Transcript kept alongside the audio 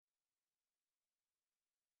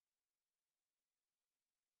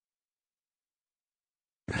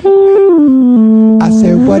I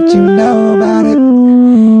said, what you know about it?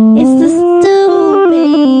 It's the stew,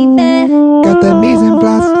 baby. Got the mise en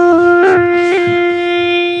place.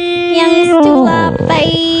 Young stew,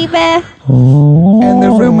 baby. And the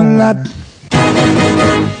room a lot.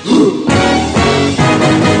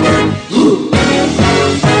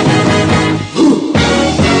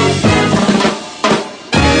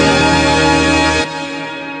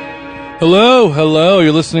 Hello.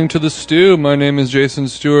 You're listening to The Stew. My name is Jason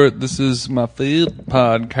Stewart. This is my food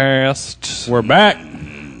podcast. We're back.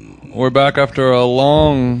 We're back after a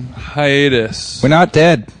long hiatus. We're not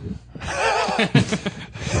dead.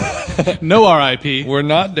 No R.I.P. We're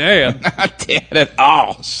not dead. Not dead at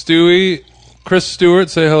all. Stewie, Chris Stewart,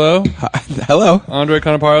 say hello. Hello. Andre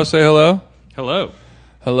Conaparo, say hello. Hello.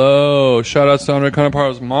 Hello. Shout out to Andre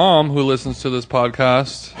Conaparo's mom who listens to this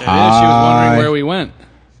podcast. It is. She was wondering where we went.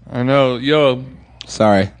 I know. Yo.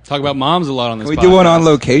 Sorry. Talk about moms a lot on this Can we podcast. do one on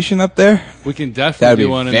location up there? We can definitely That'd be do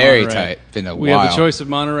one in very Monterey. tight. Been a We while. have the choice of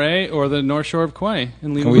Monterey or the North Shore of Kauai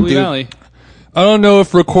in we Lehigh do- Valley. I don't know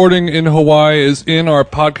if recording in Hawaii is in our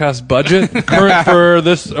podcast budget current for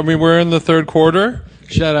this. I mean, we're in the third quarter.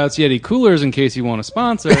 Shout outs Yeti Coolers in case you want to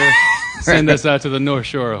sponsor. Send us out to the North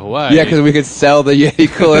Shore of Hawaii. Yeah, because we could sell the Yeti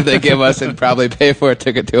cooler they give us and probably pay for a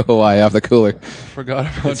ticket to Hawaii off the cooler. Forgot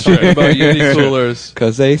about Yeti coolers.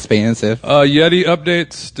 Because they expensive. Yeti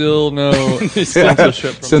updates, still no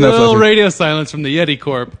sponsorship. From Still no Little pleasure. radio silence from the Yeti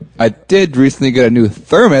Corp. I did recently get a new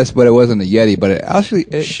thermos, but it wasn't a Yeti. But it actually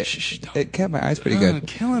it kept my eyes pretty good.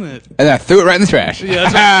 Killing it. And then I threw it right in the trash. Yeah,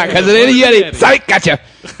 that's right. Because it ain't a Yeti. Psych, gotcha.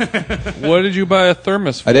 What did you buy a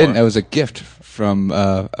thermos for? I didn't. It was a gift from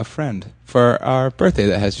a friend for our birthday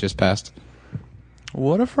that has just passed.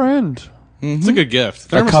 What a friend. It's a good gift.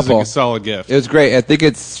 Thermos couple. is a solid gift. It was great. I think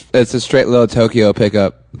it's a straight little Tokyo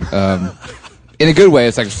pickup. In a good way.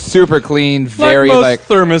 It's like super clean, very like most like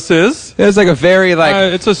thermoses. it's like a very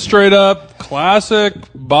like It's a straight up classic.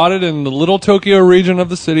 Bought it in the little Tokyo region of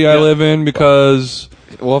the city I live in because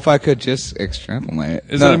well, if I could just extrapolate.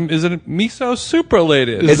 is it miso soup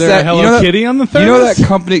related? Is there a Hello Kitty on the You know thermos? that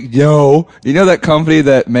company? You know that company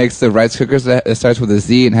that makes the rice cookers that starts with a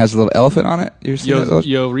Z and has a little elephant on it? You ever seen that?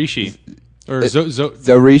 Yo Rishi. Or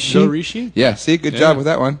Zorishi? Zorishi? Yeah, see, good job with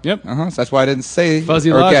that one. Yep. So that's why I didn't say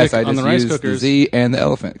Fuzzy or logic guess. I on just the rice used cookers. the Z and the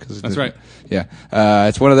elephant. That's right. Yeah,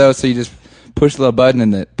 it's one of those. So you just push the little button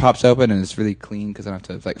and it pops open and it's really clean because I don't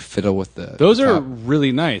have to like fiddle with the. Those are top.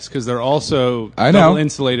 really nice because they're also I know. double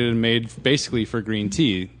insulated and made basically for green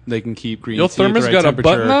tea. They can keep green Your tea at thermos the right got a temperature.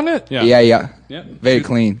 button on it? Yeah. Yeah. Yep. Very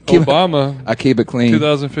clean. Obama, I keep it clean.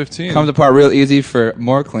 2015. Comes apart real easy for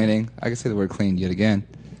more cleaning. I can say the word clean yet again.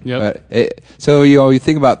 Yep. But so you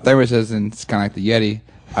think about thermoses and it's kind of like the Yeti.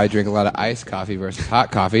 I drink a lot of iced coffee versus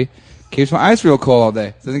hot coffee. Keeps my ice real cold all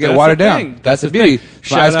day. Doesn't get That's watered the down. thing. That's the the beauty.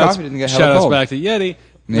 thing. My iced coffee didn't get hella Shout outs cold. back to Yeti.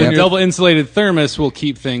 Yeah. The double insulated thermos will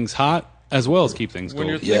keep things hot as well as keep things when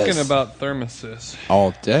cold. you're thinking Yes. about thermoses.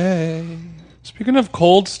 All day. Speaking of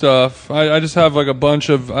cold stuff, I just have like a bunch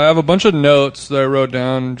of notes that I wrote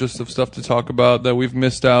down just of stuff to talk about that we've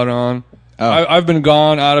missed out on. Oh. I've been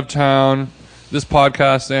gone out of town. This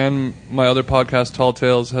podcast and my other podcast, Tall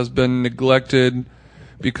Tales, has been neglected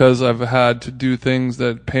because I've had to do things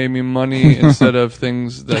that pay me money instead of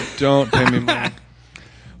things that don't pay me money.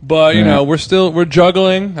 But you know, we're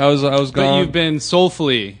juggling. I was But gone. you've been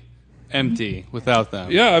soulfully empty without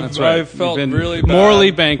them. Yeah, That's right. I've felt You've been really bad.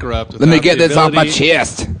 morally bankrupt. Let me without get the this off my ability-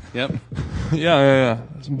 chest. Yep. Yeah.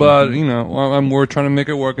 But you know, we're trying to make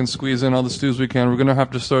it work and squeeze in all the stews we can. We're gonna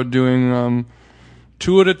have to start doing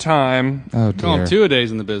 2 at a time. Oh Call them dear.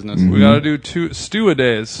 2-a-days in the business. We gotta do 2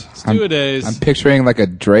 stew-a-days. 2-a-days. I'm picturing like a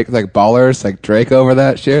Drake, like ballers, like Drake over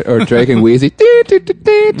that shit, or Drake and Wheezy.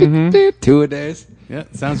 2-a-days. Yeah,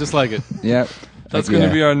 sounds just like it. Yep. That's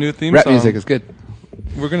gonna be our new theme rap song. music is good.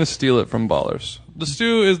 We're gonna steal it from Ballers. The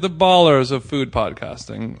Stew is the Ballers of food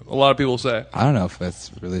podcasting. A lot of people say. I don't know if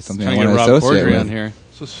that's really something I Trying to want get to Rob associate Corddry with. on here.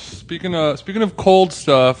 So speaking of cold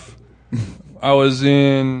stuff, I was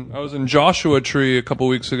in Joshua Tree a couple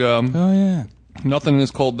weeks ago. Oh yeah. Nothing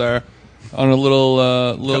is cold there. On a little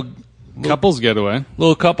Couples getaway.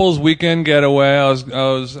 little couples weekend getaway. I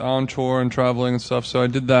was on tour and traveling and stuff, so I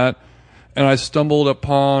did that, and I stumbled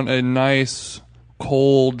upon a nice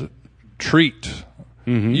cold treat.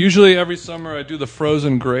 Mm-hmm. Usually every summer I do the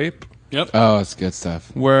frozen grape, Yep. Oh, it's good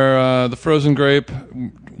stuff. where the frozen grape,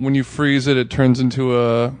 when you freeze it, it turns into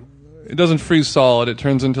it doesn't freeze solid. It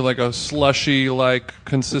turns into like a slushy like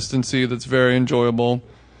consistency that's very enjoyable.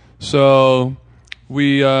 So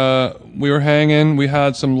we were hanging. We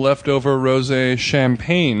had some leftover rosé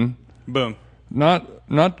champagne. Boom. Not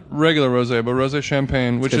not regular rosé, but rosé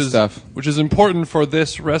champagne, which good is stuff. which is important for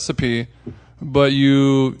this recipe. But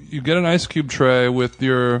you get an ice cube tray with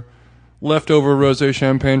your leftover rosé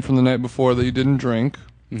champagne from the night before that you didn't drink,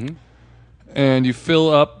 and you fill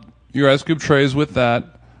up your ice cube trays with that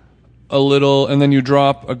a little, and then you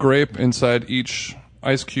drop a grape inside each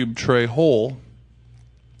ice cube tray hole.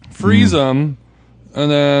 Freeze them,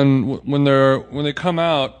 and then when they come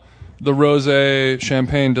out, the rosé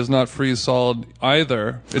champagne does not freeze solid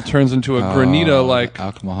either. It turns into a granita-like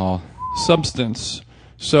alcohol substance.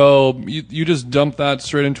 So you just dump that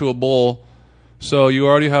straight into a bowl. So you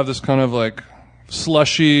already have this kind of like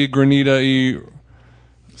slushy, granita-y,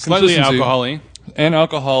 Slightly consistency. alcohol-y. And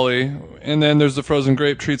alcohol-y. And then there's the frozen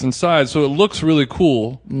grape treats inside. So it looks really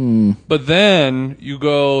cool. But then you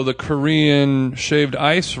go the Korean shaved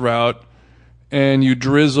ice route, and you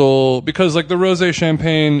drizzle, because like the rosé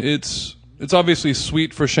champagne, it's obviously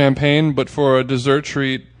sweet for champagne, but for a dessert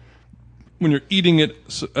treat, when you're eating it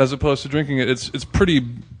as opposed to drinking it, it's pretty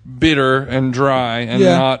bitter and dry and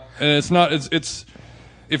it's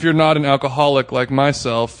if you're not an alcoholic like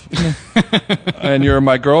myself and you're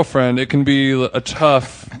my girlfriend, it can be a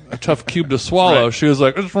tough cube to swallow. Right. She was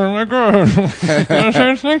like, "It's really good."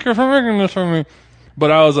 Thank you for making this for me. But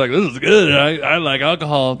I was like, "This is good. I like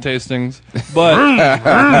alcohol tastings." But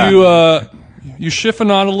you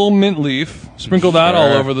chiffonade a little mint leaf, sprinkle that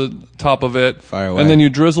all over the top of it, Fire away. and then you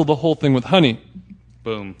drizzle the whole thing with honey.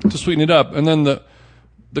 Boom. To sweeten it up. And then the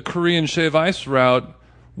Korean shave ice route,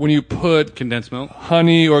 when you put Condensed milk.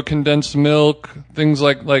 honey or condensed milk, things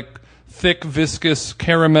like thick, viscous,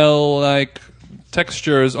 caramel-like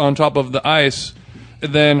textures on top of the ice,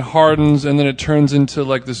 it then hardens, and then it turns into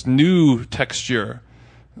like this new texture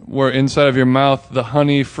where inside of your mouth the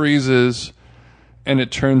honey freezes and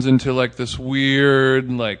it turns into like this weird,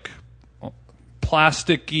 like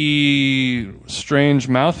plasticky, strange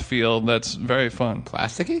mouthfeel that's very fun.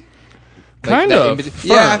 plasticky. Kind Like of. that-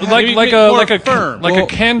 yeah, I've had- like a firm. like Well, a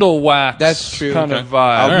candle wax. that's true. Kind Okay. of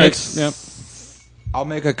vibe. I'll right. Yep. I'll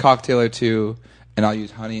make a cocktail or two, and I'll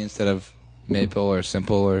use honey instead of maple or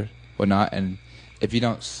simple or whatnot. And if you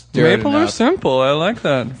don't stir Maple it or enough, simple? I like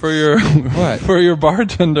that for your What? for your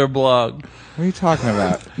bartender blog. what are you talking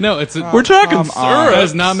about? No, it's a, We're talking come on. syrup. I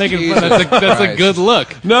was not making fun. Jesus That's a Christ. good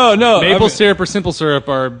look. No. Maple I mean, syrup or simple syrup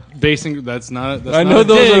are basing. That's not. That's I not know a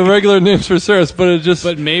those dig, are regular names for syrups, but it just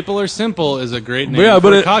But maple or simple is a great name Yeah, for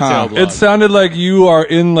but a it- cocktail blog. it sounded like you are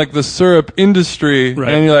in like the syrup industry,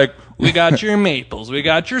 Right. and you're like, we got your maples, we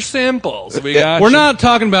got your simples, we got. We're your... not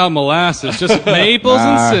talking about molasses, just maples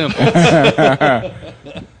and simples.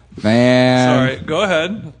 Man, Sorry, go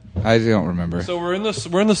ahead. I don't remember. So we're in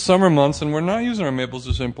the summer months, and we're not using our maples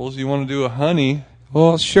or simples. You want to do a honey?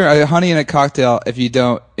 Well, sure. Honey in a cocktail, if you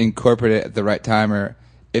don't incorporate it at the right time, or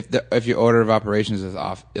if your order of operations is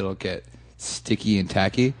off, it'll get sticky and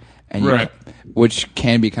tacky, and Right. which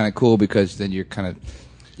can be kind of cool because then you're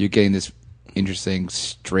getting this interesting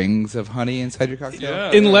strings of honey inside your cocktail.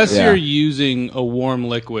 Yeah. Unless Yeah. you're using a warm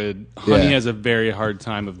liquid, honey Yeah. has a very hard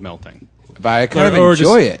time of melting. But I kind Or of just-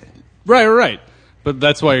 enjoy it. Right. But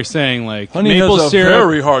that's why you're saying like Honey maple has a syrup.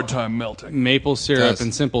 very hard time melting. Maple syrup Does.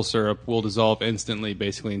 and simple syrup will dissolve instantly,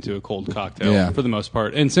 basically into a cold cocktail Yeah. for the most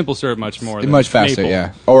part, and simple syrup much more. Than Much faster, maple.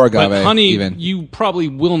 yeah. Or agave, But honey, even. you probably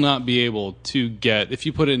will not be able to get if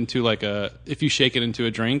you put it into if you shake it into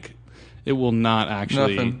a drink. It will not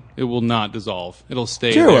actually. Nothing. It will not dissolve. It'll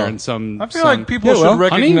stay Sure there will. in some. I feel some- like people Yeah, should well,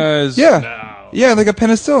 recognize. Yeah, yeah, like a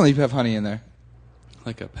penicillin, you have honey in there.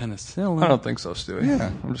 like a penicillin. I don't think so, Stewie. Yeah.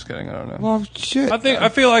 I'm just kidding. I don't know. Well, shit. I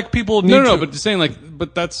feel like people need No, to. but just saying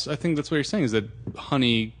but I think that's what you're saying is that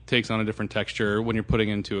honey takes on a different texture when you're putting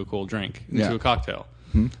it into a cold drink, into Yeah. a cocktail.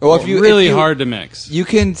 well, if you really if you- hard to mix. You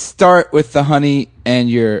can start with the honey and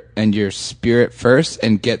your spirit first,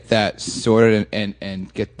 and get that sorted,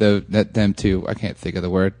 and get them to, I can't think of the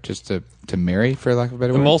word, just to marry, for lack of a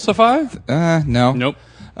better word. Emulsify? No. Nope.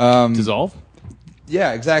 Dissolve.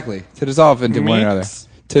 Yeah, exactly. To dissolve into one another. Mix?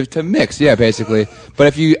 To mix, yeah, basically. But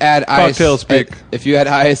if you add ice, Cocktail speak. If you add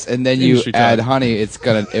ice and then you Industry add talk. honey,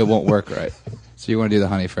 it won't work right. So you want to do the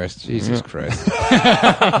honey first. Jesus Christ.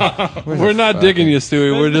 We're not digging you,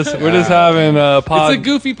 Stewie. We're just having a pod. It's a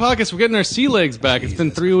goofy podcast. We're getting our sea legs back. It's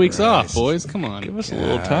been 3 weeks off, boys. Come on. Give us a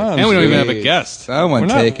little time. And we don't even have a Jeez. guest. Someone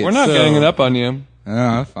take it. We're not So- getting it up on you. No,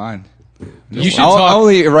 I'm fine. You should I'll talk.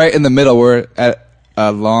 only right in the middle. We're at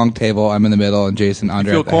a long table. I'm in the middle, and Jason,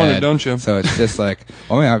 Andre feel at the cornered, head. don't you? So it's just like,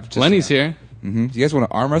 oh yeah. Lenny's here. Do you guys want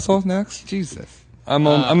to arm wrestle next? Jesus. I'm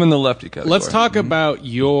in the lefty category. Let's talk about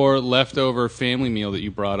your leftover family meal that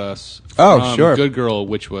you brought us Oh, from sure. Good Girl,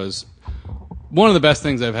 which was one of the best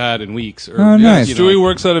things I've had in weeks. Or, Oh, nice. Stewie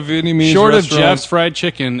works at a Vietnamese Short of restaurant. Jeff's fried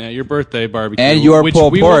chicken at your birthday barbecue. And your which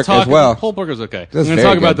pulled we will pork talk as well. about. Pulled pork is okay. That's I'm going to very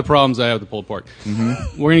talk about good. the problems I have with the pulled pork.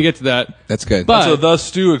 Mm-hmm. We're going to get to that. That's good. But So the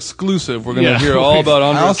Stew exclusive. We're going to Yeah. hear all about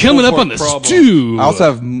Andre's coming pulled up on pork the problems. stew. I also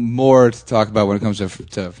have more to talk about when it comes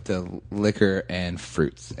to liquor and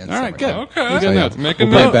fruits. And All right, good. Okay. We got So, yeah, notes. Make a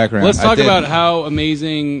we'll play note. it back around. Let's I talk did- about how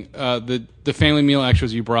amazing the family meal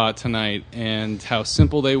extras you brought tonight and how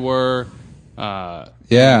simple they were.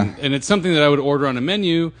 Yeah. And it's something that I would order on a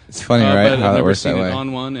menu. It's funny, right, But how I've that never works seen that it way.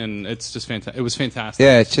 on one, and it's just fantastic. It was fantastic.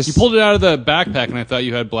 Yeah, it's just You pulled it out of the backpack, and I thought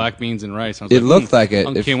you had black beans and rice. I was It looked like it.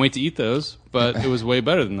 I If- can't wait to eat those, but it was way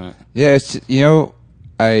better than that. Yeah, it's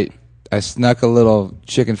I snuck a little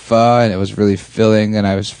chicken pho and it was really filling and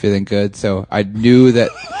I was feeling good. So I knew that.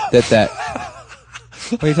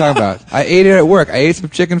 What are you talking about? I ate it at work. I ate some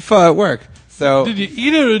chicken pho at work. So Did you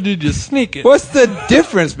eat it or did you sneak it? what's the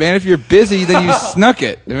difference, man? If you're busy, then you snuck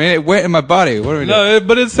it. I mean, it went in my body. What are we doing? No,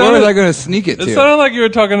 but it Where sounded. was I going to sneak it It to? sounded like you were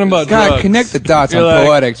talking about God, drugs. connect the dots. You're I'm like,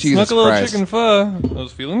 poetic. Jesus snuck a little Christ. chicken pho. I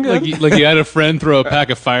was feeling good. Like you had a friend throw a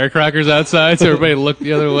pack of firecrackers outside, so everybody looked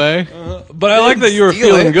the other way. But I like that you were steal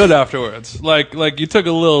feeling it. good afterwards. Like you took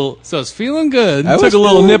a little. So I was feeling good. I Took was a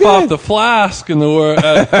little feeling nip good. off the flask in the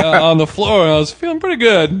on the floor, and I was feeling pretty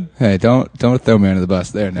good. Hey, don't throw me under the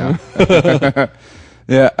bus there now.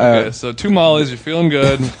 Yeah. Okay, so 2 mollies, you're feeling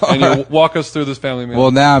good, and you walk us through this family meal.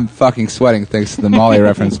 Well, now I'm fucking sweating thanks to the Molly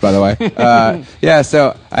reference, by the way. Yeah,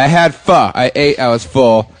 so I had pho. I ate. I was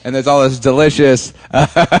full, and there's all this delicious.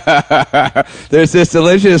 There's this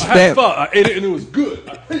delicious. I had pho. I ate it, and it was good.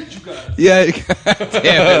 I hate you guys. Yeah.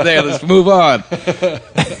 Damn it. There. Let's move on.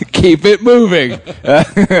 Keep it moving.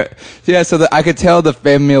 Yeah. So I could tell the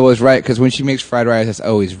family meal was right because when she makes fried rice, it's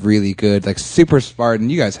always really good, like super Spartan.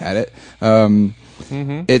 You guys had it.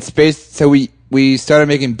 It's based. So we started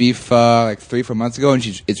making beef pho like 3-4 months ago,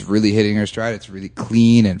 and it's really hitting her stride. It's really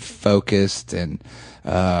clean and focused, and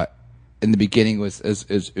in the beginning it was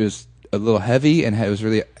a little heavy, and it was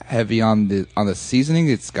really heavy on the seasoning.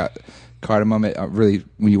 It's got cardamom. It really,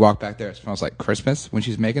 when you walk back there, it smells like Christmas when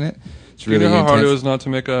she's making it. It's Do you really know how hard it intense. was not to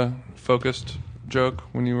make a focused joke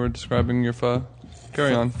when you were describing your pho?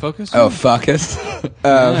 Carry on. Focus. Oh, focused.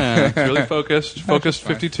 Yeah. It's really focused. Focused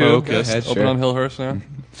 52. Focused, Yes, sure. open on Hillhurst now.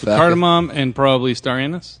 Cardamom and probably star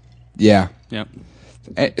anise. Yeah. Yep.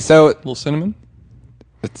 So Little cinnamon.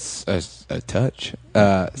 it's a touch.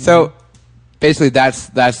 So basically, that's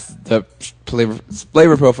the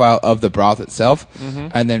flavor profile of the broth itself,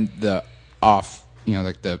 and then the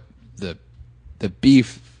like the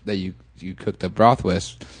beef that you cook the broth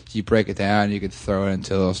with. You break it down. You could throw it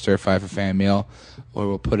into a little stir fry for family meal, or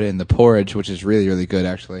we'll put it in the porridge, which is really really good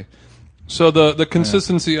actually. So the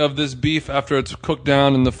consistency of this beef after it's cooked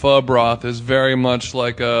down in the pho broth is very much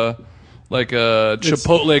like a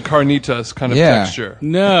chipotle carnitas kind of Yeah. texture.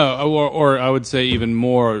 No, or I would say even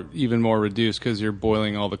more reduced because you're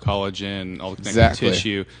boiling all the collagen, all the connective Exactly.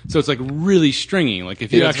 tissue. So it's like really stringy. Like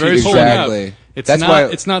if you Yeah, it's actually very pull it out, Exactly. it's That's not why-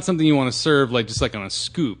 it's not something you want to serve like just like on a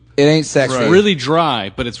scoop. It ain't sexy. It's really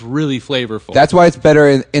dry, but it's really flavorful. That's why it's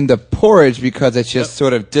better in the porridge because it's just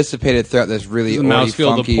sort of dissipated throughout this really The oily, mouthfeel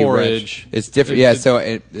of the funky porridge. rich. It's different. Yeah, so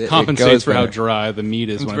it compensates goes for how better. dry the meat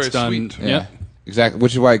is It's when it's very done. sweet. Yeah, Yep. exactly.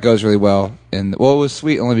 Which is why it goes really well. And well, it was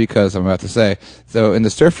sweet only because I'm about to say. So in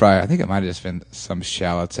the stir fry, I think it might have just been some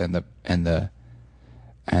shallots and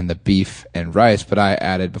the beef and rice. But I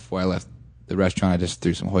added before I left the restaurant. I just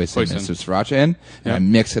threw some hoisin and some sriracha in, and I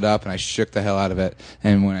mixed it up and I shook the hell out of it.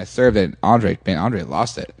 And when I served it, Andre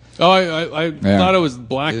lost it. Oh, I thought it was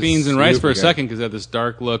black It's beans and rice for a super good. second because it had this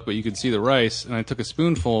dark look, but you could see the rice. And I took a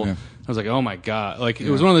spoonful. Yeah. I was like, oh my god! Like it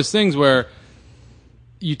was one of those things where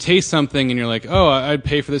you taste something and you're like, oh, I'd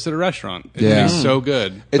pay for this at a restaurant. It Yeah. tastes so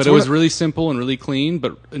good. It's But it was one- really simple and really clean,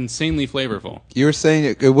 but insanely flavorful. You were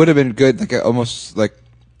saying it would have been good, like almost like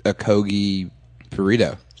a kogi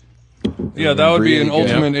burrito. Yeah, that would be Really an good.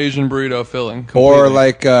 ultimate Asian burrito filling. Or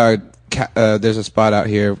like there's a spot out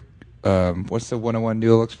here. What's the 101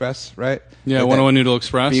 Noodle Express, right? Yeah, Like 101 that Noodle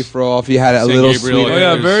Express. beef roll. If you had it a San little Gabriel. sweeter, Oh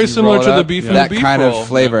yeah, very you similar roll it to the up. beef and that beef kind roll. of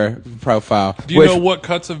flavor profile. Do you which, know what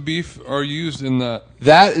cuts of beef are used in that?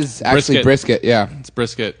 that is actually brisket? Yeah, It's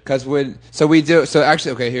brisket. because here we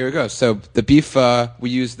go. So the beef, we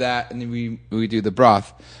use that, and then we do the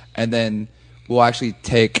broth, and then we'll actually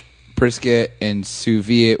take brisket and sous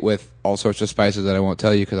vide it with all sorts of spices that I won't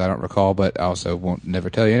tell you because I don't recall, but I also won't never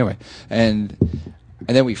tell you anyway. And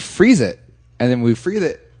then we freeze it, and then we freeze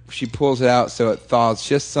it. She pulls it out so it thaws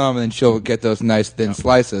just some, and then she'll get those nice thin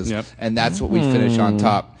slices, Yep. and that's what we finish on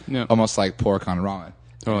top, Yep. almost like pork on ramen.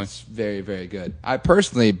 Totally. It's very, very good. I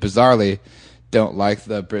personally, bizarrely, don't like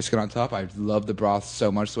the brisket on top. I love the broth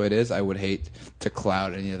so much the way it is. I would hate to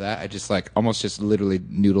cloud any of that. I just like almost just literally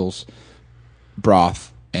noodles,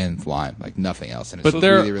 broth, and lime, like nothing else. And it's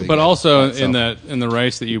really, really but good also by itself. in the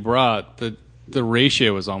rice that you brought, the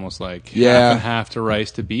ratio was almost like half Yeah. and half to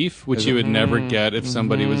rice to beef, which you would never get if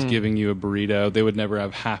somebody was giving you a burrito. They would never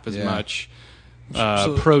have half as Yeah. much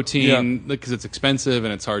protein because it's expensive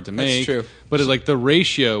and it's hard to make. true. But like the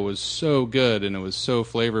ratio was so good and it was so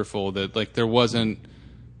flavorful that like there wasn't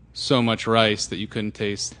so much rice that you couldn't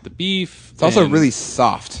taste the beef. It's also and- really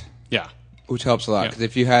soft, yeah. which helps a lot. Yeah. Because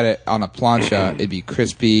if you had it on a plancha, it'd be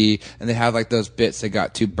crispy, and they have like those bits that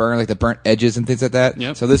got too burnt, like the burnt edges and things like that.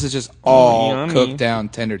 Yep. So this is just all Yummy. cooked down,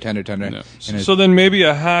 tender. Yeah. And it's, So then maybe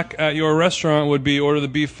a hack at your restaurant would be order the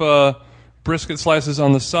beef brisket slices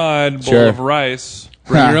on the side, bowl Sure. of rice,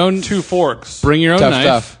 Bring your own 2 forks. Bring your own tough knife.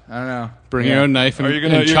 stuff. I don't know. Bring Yeah. your own knife and, Are you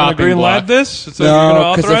and gonna chopping green light block. this? It's like you're gonna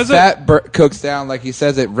No, because authorize the it? fat cooks down, like he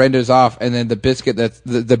says, it renders off, and then the biscuit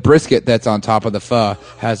the brisket that's on top of the pho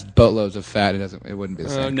has boatloads of fat. It wouldn't be the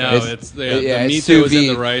same. No, it's the it's meat sous that was in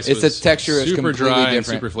the vide. rice. It's was the texture is super completely dry different. and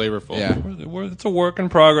super flavorful. Yeah. It's a work in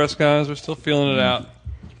progress, guys. We're still feeling it out.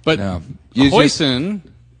 But No. You just- hoisin,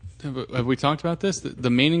 have we talked about this? The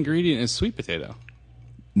main ingredient is sweet potato.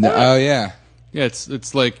 No, oh yeah. Yeah,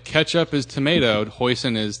 it's like ketchup is tomato,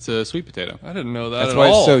 hoisin is to sweet potato. I didn't know that That's at why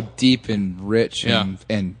all. it's so deep and rich Yeah.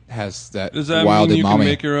 and has that Does that wild mean you umami. can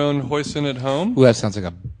make your own hoisin at home? Ooh, that sounds like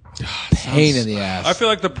a pain in the ass. I feel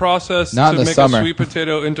like the process Not in to the make summer. a sweet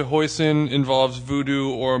potato into hoisin involves voodoo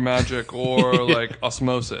or magic or like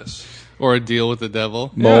osmosis. Or a deal with the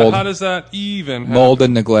devil. Mold. Yeah, how does that even happen? Mold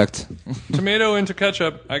and neglect. Tomato into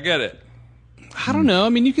ketchup, I get it. I don't know. I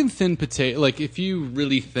mean, you can thin potato. Like, if you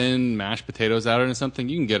really thin mashed potatoes out into something,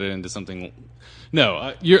 you can get it into something.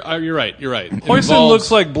 No, you're right. You're right. Hoisin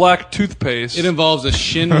looks like black toothpaste. It involves a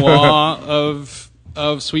chinois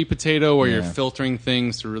of sweet potato where you're Yeah. filtering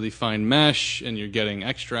things to really fine mesh and you're getting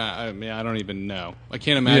extra. I mean, I don't even know. I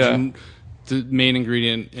can't imagine the main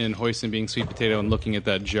ingredient in hoisin being sweet potato and looking at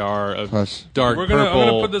that jar of Plus- dark I'm purple.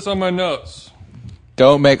 gonna put this on my notes.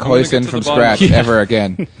 Don't make gonna get hoisin to from the bottom. scratch Yeah. ever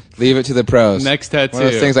again. Leave it to the pros. Next tattoo. One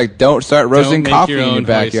of those things like don't start roasting make coffee your in your own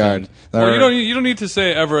backyard. hoisin. Well, you don't need to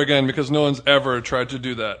say ever again because no one's ever tried to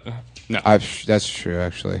do that. That's true,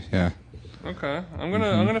 actually. Yeah. Okay, I'm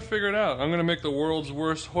gonna figure it out. I'm gonna make the world's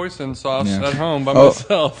worst hoisin sauce Yeah. at home by Oh.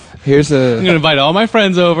 myself. Here's I'm a. going to invite all my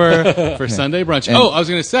friends over for Sunday brunch. And- I was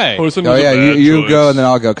going to say. Hoisin Oh was a yeah, bad you choice. go and then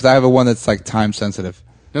I'll go because I have a one that's like time sensitive.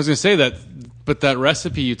 I was going to say that, but that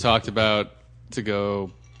recipe you talked about to go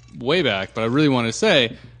way back, but I really want to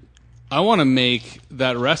say, I want to make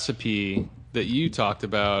that recipe that you talked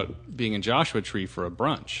about being in Joshua Tree for a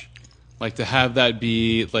brunch. Like to have that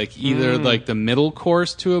be like either like the middle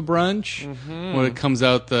course to a brunch when it comes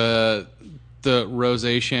out the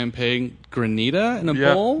rosé champagne granita in a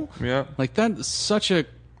Yeah. bowl. Yeah. Like that is such a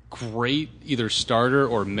great either starter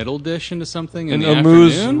or middle dish into something in An the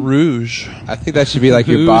amuse afternoon. rouge. I think that should be like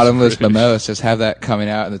your Who's bottomless British? mimosa. Just have that coming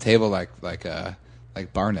out on the table like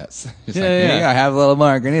bar nuts. Just Yeah, like, yeah. yeah, I have a little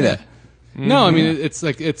more granita. No, I mean it's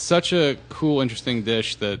like it's such a cool, interesting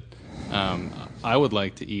dish that I would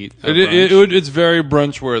like to eat. at brunch. It's very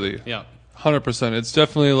brunch worthy. Yeah, 100%. It's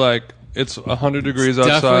definitely like it's 100 degrees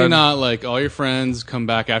outside. definitely not like all your friends come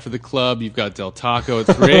back after the club. You've got Del Taco at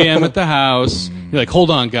 3 a.m. at the house. You're like, hold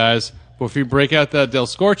on, guys. Before you break out that Del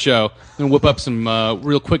Scorcho, then whip up some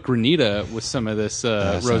real quick granita with some of this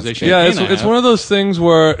sounds rosé good. champagne. Yeah, I it's have. one of those things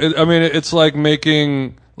where it's like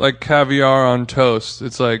making like caviar on toast.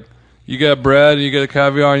 It's like you get bread and you get a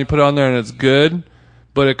caviar and you put it on there and it's good,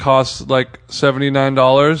 but it costs like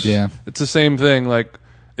 $79. Yeah. It's the same thing. Like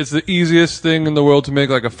it's the easiest thing in the world to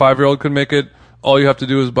make. Like a 5-year-old could make it. All you have to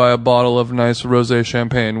do is buy a bottle of nice rosé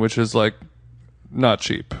champagne, which is like not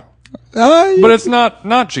cheap. But it's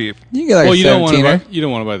not cheap. You can get like Well, a you don't want 17er. to. You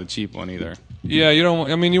don't want to buy the cheap one either. Yeah, you don't.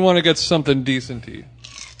 I mean, you want to get something decent-y,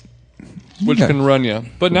 which Yeah. can run you.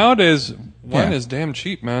 But nowadays, wine Yeah. is damn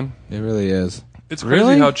cheap, man. It really is. It's crazy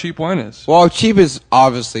Really? how cheap wine is. Well, cheap is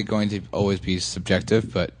obviously going to always be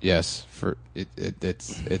subjective, but yes, for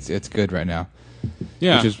it's good right now.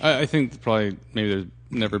 Yeah, Which is- I think probably maybe there's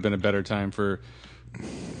never been a better time for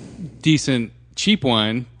decent cheap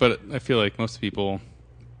wine, but I feel like most people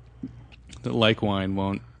that like wine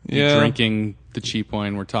won't be Yeah. drinking the cheap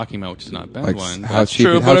wine we're talking about, which is not bad Like wine. how cheap?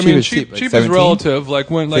 True, how but I cheap mean, is cheap Like is 17? relative. Like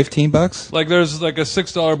when, like, $15. like there's like a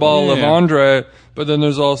 $6 bottle of Yeah. Andre, but then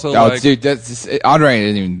there's also Oh, like, dude, that's Andre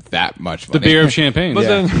isn't even that much The money. beer of champagne. But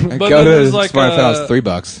Yeah. then- but go then to there's like Smart a- Found, it's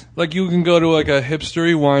 $3. like you can go to like a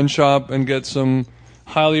hipstery wine shop and get some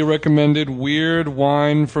highly recommended weird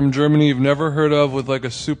wine from Germany you've never heard of with like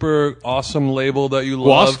a super awesome label that you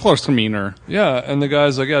love. Wassklosterminer. Yeah, and the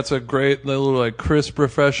guy's like, yeah, it's a great little like crisp,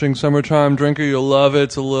 refreshing summertime drinker. You'll love it.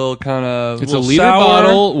 It's a little kind of It's a liter sour.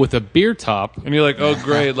 bottle with a beer top. And you're like, oh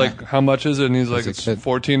great, like how much is it? And he's like, That's it's a kid.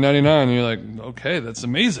 $14.99. And you're like, okay, that's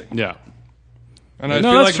amazing. Yeah. And I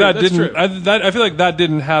No, feel that's like true, that that's didn't. true. I feel like that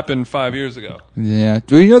didn't happen 5 years ago. Yeah.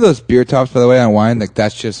 Do you know those beer tops, by the way, on wine? Like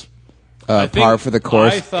that's just I think par for the I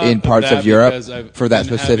course thought in parts that of Europe because I've for that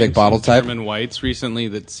been specific having bottle some type. German whites recently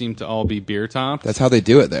that seem to all be beer tops. That's how they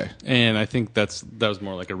do it there. And I think that was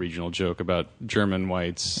more like a regional joke about German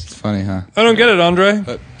whites. It's funny, huh? I don't get it, Andre.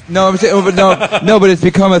 No, I'm saying, but no, but it's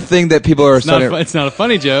become a thing that people are It's not, starting. it's not a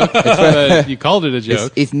funny joke, but you called it a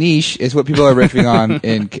joke. It's niche. It's what people are riffing on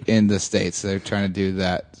in the States. They're trying to do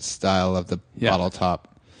that style of the bottle top,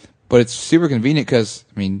 but it's super convenient because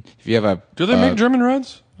I mean, if you have a Do they make German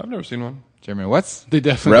reds? I've never seen one. German what's They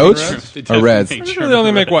definitely Roach they or definitely Reds? make I'm sure German they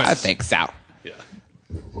only make Reds. whites. I think so.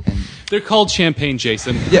 They're called champagne,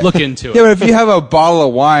 Jason. Look into it. Yeah, but if you have a bottle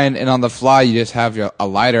of wine and on the fly you just have a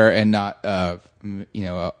lighter and not a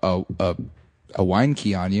wine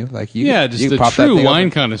key on you, like you just you a pop that true thing wine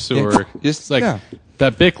open. connoisseur. Yeah, just like yeah.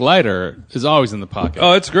 that Bic lighter is always in the pocket.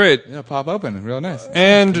 Oh, it's great. Pop open, real nice.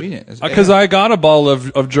 And convenient. It's- because I got a bottle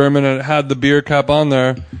of German and it had the beer cap on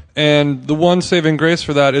there, and the one saving grace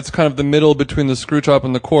for that, it's kind of the middle between the screw top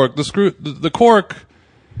and the cork. The cork,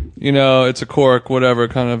 it's a cork, whatever,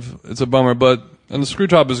 kind of, it's a bummer, and the screw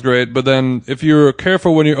top is great, but then if you're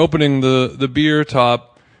careful when you're opening the beer top,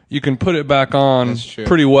 you can put it back on That's true.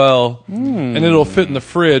 pretty well, and it'll fit in the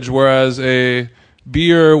fridge, whereas a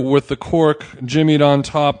beer with the cork jimmied on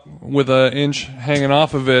top with an inch hanging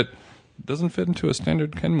off of it doesn't fit into a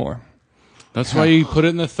standard Kenmore. That's why you put it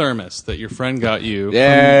in the thermos that your friend got you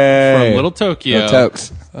Yay. from Little Tokyo. No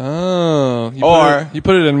tokes. Oh, Or- you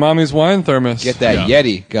put it in mommy's wine thermos. Get that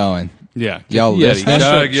Yeti going. Yeah. Y'all Yeti. listening?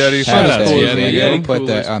 Hashtag Yeti. Shout out to Hashtag Yeti. Yeti. Put Coolers,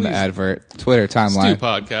 that on the please. advert, Twitter Stew timeline.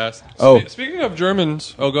 podcast. Oh, Speaking of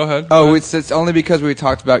Germans, go ahead. oh, it's only because you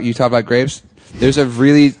talked about grapes. There's a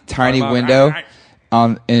really tiny window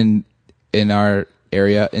in our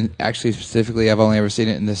area, and actually specifically, I've only ever seen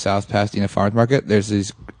it in the South Pasadena Farmers Market. There's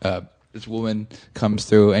this woman comes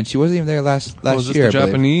through, and she wasn't even there last Was this year. the I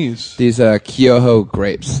believe. Japanese? These Kyoho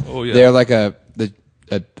grapes. Oh, yeah. They're like a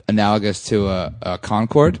analogous to a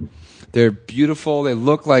Concord. They're beautiful. They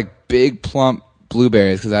look like big plump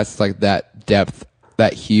blueberries because that's like that depth,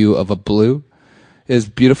 that hue of a blue is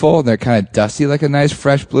beautiful. And they're kind of dusty, like a nice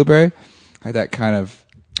fresh blueberry, like that kind of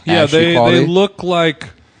ashy quality.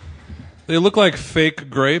 They look like fake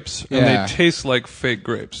grapes, and Yeah. they taste like fake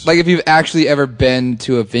grapes. Like if you've actually ever been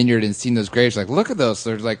to a vineyard and seen those grapes, like look at those.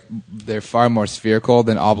 They're far more spherical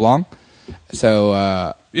than oblong. So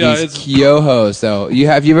Yeah, these it's- Kyohos. So you've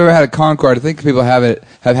ever had a Concord? I think people have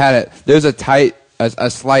had it. There's a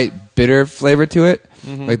slight bitter flavor to it.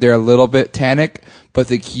 Mm-hmm. Like they're a little bit tannic, but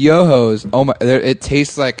the Kyohos, it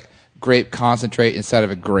tastes like grape concentrate instead of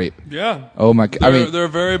a grape. yeah. Oh my! They're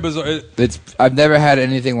very bizarre. I've never had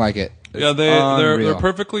anything like it. Yeah, It's they're unreal.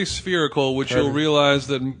 perfectly spherical, which you'll realize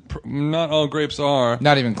that not all grapes are.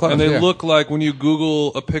 Not even close, And they yeah. look like when you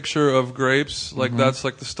Google a picture of grapes, like Mm-hmm. that's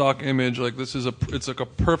like the stock image. Like it's like a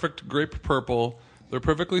perfect grape purple. They're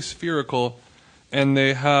perfectly spherical, and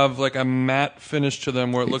they have like a matte finish to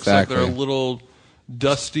them where it looks like they're a Exactly. little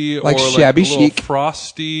dusty Like or shabby like a little chic.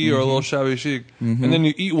 frosty or a little shabby chic. And then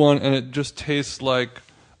you eat one, and it just tastes like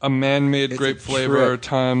a man-made grape a flavor trip.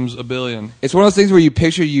 times a billion. It's one of those things where you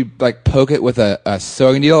picture you like poke it with a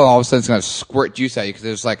sewing needle, and all of a sudden it's gonna squirt juice at you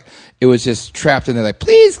because it was just trapped in there. Like,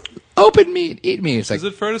 please open me and eat me. It's like Is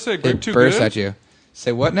it fair to say grape it too bursts good? at you.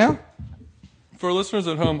 Say what now? For listeners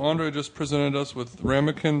at home, Andre just presented us with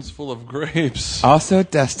ramekins full of grapes. Also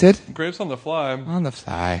dusted Grapes on the fly. on the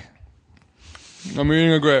fly. I'm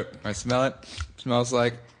eating a grape. I smell it. Smells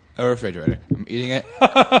like a refrigerator. I'm eating it.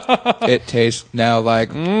 It tastes now like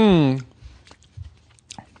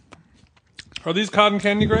Are these cotton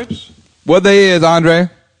candy grapes? what they is, Andre.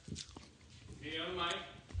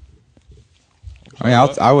 I mean,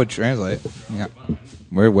 I would translate. Yeah,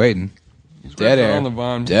 we're waiting. Dead grapes are air. on the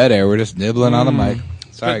vine. Dead air. We're just nibbling on the mic.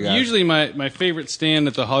 Sorry, But guys. usually my favorite stand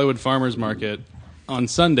at the Hollywood Farmers Market on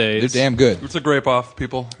Sundays they're damn good. It's a grape off,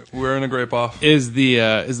 people. We're in a grape off. is the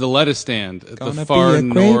lettuce stand at Gonna the far be a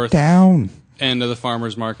great north town. end of the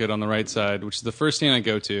farmers market on the right side, which is the first stand I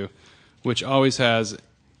go to, which always has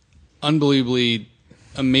unbelievably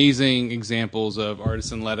amazing examples of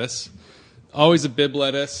artisan lettuce. Always a bib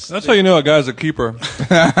lettuce. That's how you know a guy's a keeper.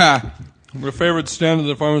 My favorite stand at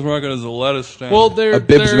the farmer's market is a lettuce stand. Well, they're A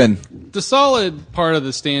bibsman. The solid part of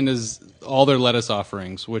the stand is all their lettuce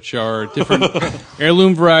offerings, which are different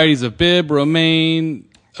heirloom varieties of Bib, Romaine,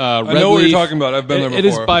 red I know what leaf. you're talking about. I've been there It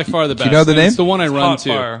is before. by far the best. you know the name? It's the one I run Hot to.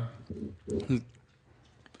 Fire.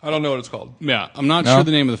 I don't know what it's called. Yeah, I'm not No? sure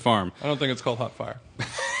the name of the farm. I don't think it's called Hot Fire.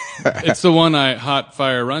 It's the one I hot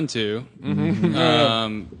fire run to.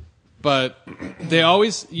 But they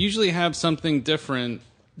usually have something different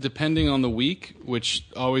depending on the week, which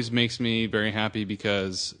always makes me very happy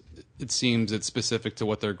because it seems it's specific to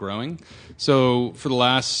what they're growing. So for the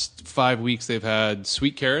last 5 weeks, they've had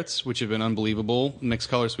sweet carrots, which have been unbelievable. Mixed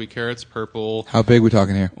color sweet carrots, purple, How big we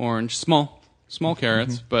talking here? orange, small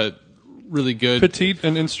carrots, but really good. Petite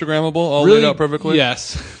and Instagrammable, all Really, laid out perfectly.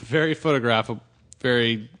 Yes, very photographable,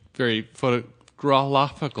 very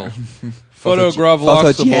photographical.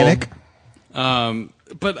 Photogravloxable. Photogenic.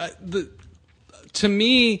 But to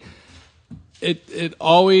me, it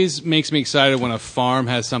always makes me excited when a farm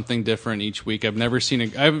has something different each week. I've never seen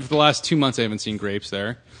for the last 2 months, I haven't seen grapes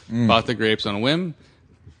there. Bought the grapes on a whim.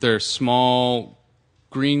 They're small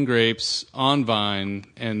green grapes on vine,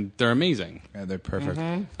 and they're amazing. Yeah, they're perfect.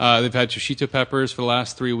 They've had chishito peppers for the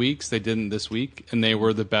last 3 weeks. They didn't this week, and they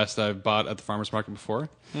were the best I've bought at the farmer's market before.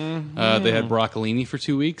 They had broccolini for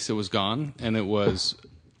 2 weeks. It was gone, and it was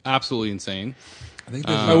absolutely insane. I think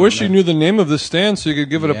I wish you knew the name of the stand so you could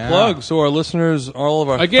give it a Yeah. plug so our listeners, all of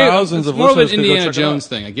our It's thousands of more of an listeners could go Indiana check Jones it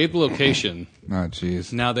thing. I gave the location. Oh,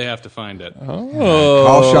 jeez. Now they have to find it. out. Oh.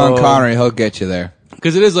 Call Sean Connery. He'll get you there.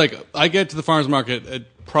 Because it is like, I get to the farmer's market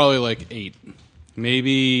at probably like 8.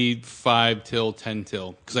 Maybe 5 till 10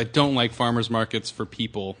 till. Because I don't like farmer's markets for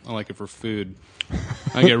people. I like it for food.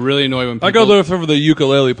 I get really annoyed when people... I go there for the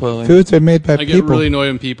ukulele playing. Foods are made by I get people. really annoyed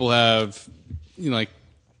when people have, like...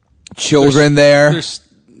 Children there. There's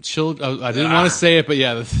children... I didn't want to say it, but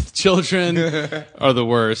yeah, the children are the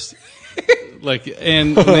worst. Like,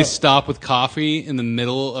 and when they stop with coffee in the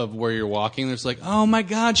middle of where you're walking, there's like, oh my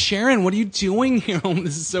God, Sharon, what are you doing here?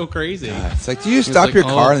 This is so crazy. It's like, do you stop like, your oh,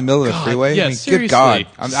 car in the middle of the God. freeway? Yeah, I mean, seriously. good God.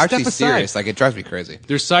 I'm Step actually aside. serious. Like, it drives me crazy.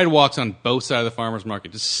 There's sidewalks on both sides of the farmer's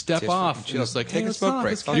market. Just step Just off. fucking And chill. it's like, Take hey, a let's smoke not,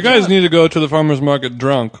 break. let's You You catch guys up. need to go to the farmer's market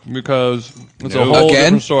drunk because it's a No. whole Again?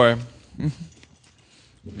 different story.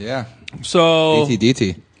 Yeah. So,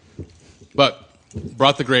 DT. But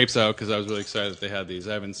brought the grapes out because I was really excited that they had these.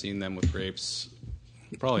 I haven't seen them with grapes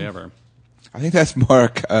probably ever. I think that's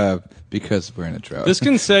more because we're in a drought. This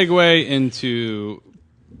can segue into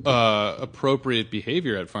appropriate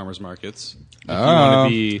behavior at farmers markets. If you want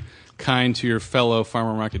to be kind to your fellow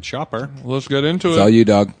farmer market shopper. let's get into It's all it. you,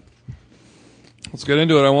 dog. Let's get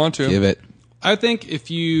into it. I want to. Give it. I think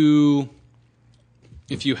if you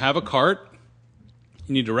have a cart,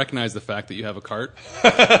 you need to recognize the fact that you have a cart.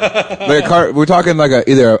 Like a cart. We're talking like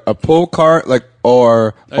either a pull cart, like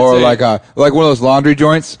or say- like one of those laundry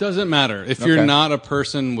joints. Doesn't matter. If you're Okay. not a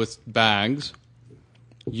person with bags,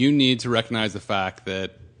 you need to recognize the fact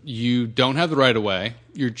that you don't have the right of way.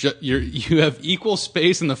 You have equal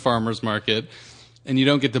space in the farmer's market, and you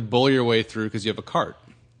don't get to bull your way through because you have a cart.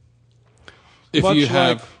 If Much you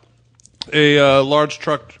have like a large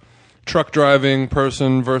truck driving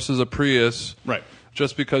person versus a Prius, right.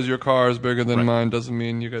 just because your car is bigger than Right. mine doesn't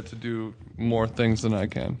mean you get to do more things than I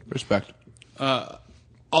can. Respect.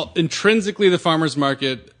 Intrinsically, the farmer's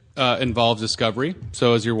market involves discovery.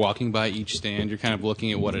 So as you're walking by each stand, you're kind of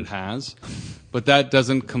looking at what it has. But that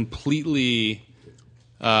doesn't completely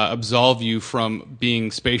absolve you from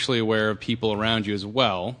being spatially aware of people around you as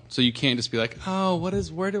well. So you can't just be like, oh,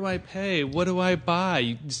 where do I pay? What do I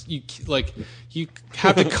buy? You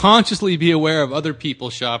have to consciously be aware of other people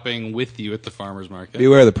shopping with you at the farmer's market.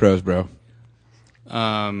 Beware of the pros, bro.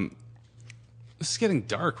 This is getting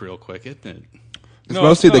dark real quick, isn't it? It's No,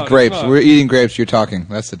 mostly it's the not, grapes. it's not. We're eating grapes. You're talking.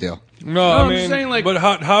 That's the deal. No, I'm I mean, just saying, like- but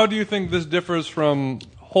how do you think this differs from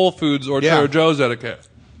Whole Foods or Yeah. Trader Joe's etiquette?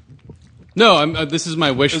 No, this is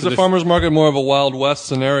my wish Is for the farmer's market more of a Wild West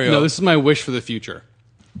scenario? No, this is my wish for the future.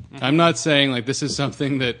 I'm not saying like this is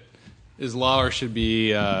something that is law or should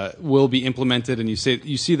be will be implemented, and you see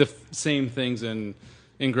the same things in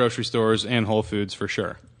grocery stores and Whole Foods for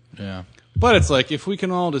sure. Yeah. But it's like if we can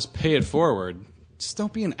all just pay it forward, just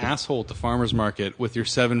don't be an asshole at the farmer's market with your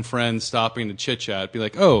 7 friends stopping to chit chat. Be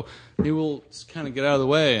like, oh, maybe we'll just kind of get out of the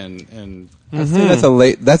way and That's a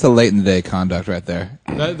late in the day conduct right there.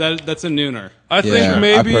 that's a nooner. I Yeah, think I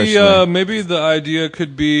maybe personally- maybe the idea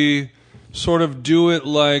could be sort of do it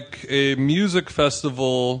like a music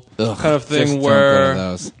festival Ugh, kind of just thing don't go to where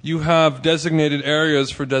those. you have designated areas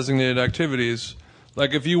for designated activities.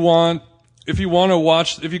 Like if you want to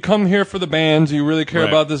watch, if you come here for the bands, you really care Right.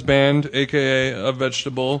 about this band, aka a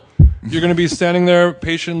vegetable, you're going to be standing there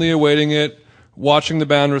patiently awaiting it watching the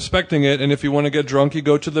band, respecting it, and if you want to get drunk, you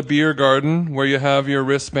go to the beer garden where you have your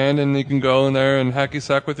wristband and you can go in there and hacky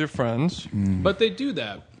sack with your friends. But they do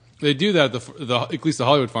that. They do that at at least the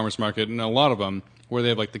Hollywood Farmers Market, and a lot of them where they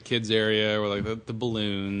have like the kids area or like the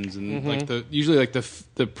balloons and like usually like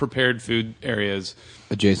the prepared food areas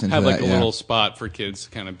Adjacent have to like that, a yeah. little spot for kids to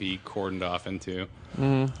kind of be cordoned off into.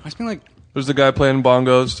 I just been like, There's the guy playing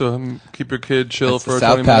bongos to keep your kid chill That's for the 20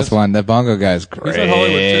 South minutes. Pass one. That bongo guy's great. He's in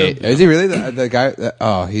Hollywood, too. Is he really the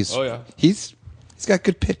guy? He's. Oh, yeah. He's got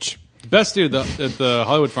good pitch. best dude at the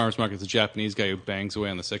Hollywood Farmers Market is a Japanese guy who bangs away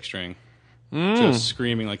on the six string, just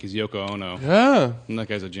screaming like he's Yoko Ono. Yeah. And that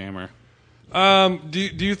guy's a jammer. Do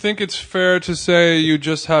you think it's fair to say you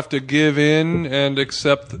just have to give in and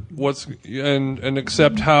accept and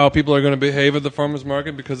accept how people are going to behave at the farmers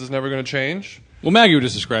market because it's never going to change? Well, Maggie would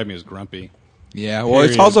just describe me as grumpy. Yeah, well,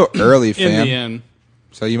 it's Period. also early, fam. In the end.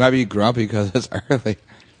 So you might be grumpy because it's early.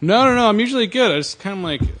 No. I'm usually good. I just kind of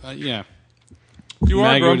like, yeah. You are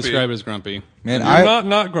Maggie would grumpy. describe it as grumpy. Man, You're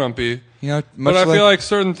not grumpy. You know, But I feel like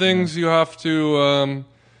certain things you have to,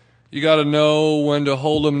 you got to know when to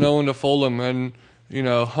hold them, know when to fold them. And,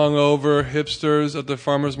 hungover hipsters at the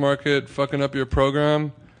farmer's market fucking up your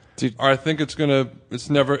program. Dude. I think it's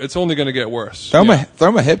only going to get worse. throw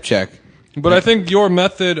him a hip check. But I think your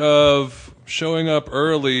method of showing up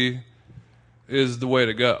early is the way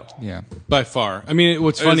to go. Yeah. By far. I mean,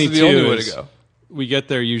 what's funny, It's the too, only way is to go. we get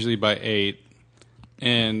there usually by 8,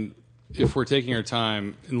 and if we're taking our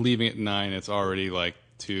time and leaving at 9, it's already, like,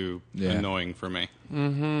 too annoying for me.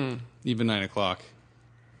 Mm-hmm. Even 9 o'clock.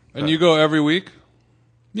 And you go every week?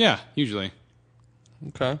 Yeah, usually.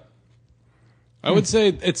 Okay. I would say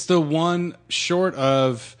it's the one short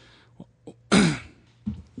of...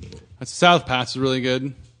 South Pass is really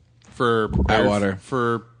good for Atwater.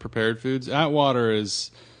 for prepared foods. Atwater is,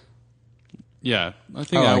 I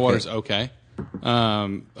think I like Atwater's it. okay.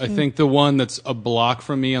 I think the one that's a block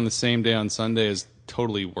from me on the same day on Sunday is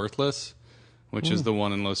totally worthless, which is the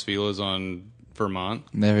one in Los Feliz on Vermont.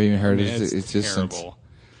 Never even heard I of mean, it. It's just terrible.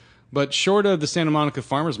 But short of the Santa Monica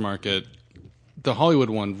Farmers Market, the Hollywood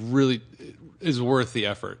one really is worth the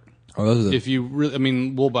effort. Oh, those are the, If you really, I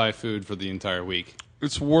mean, we'll buy food for the entire week.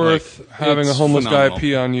 It's worth Like, having a it's homeless phenomenal. guy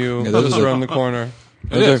pee on you Yeah, those just are- around the corner.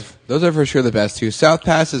 those are for sure the best too. South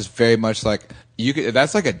Pass is very much like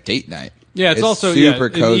that's like a date night. Yeah, it's also super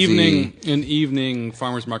an cozy. evening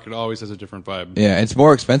farmers market always has a different vibe. Yeah, it's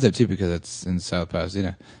more expensive too because it's in South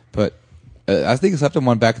Pasadena. But I think except in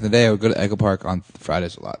one back in the day, I would go to Echo Park on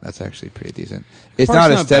Fridays a lot. That's actually pretty decent. It's Park's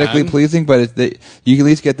not not aesthetically bad. pleasing, but you can at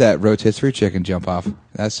least get that rotisserie chicken jump off.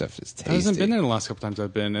 That stuff is tasty. I haven't been there the last couple times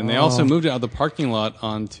I've been, and they also moved it out of the parking lot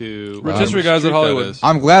onto Rotisserie guys at street that Hollywood. is.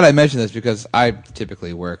 I'm glad I mentioned this because I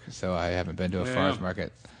typically work, so I haven't been to a Yeah. farmers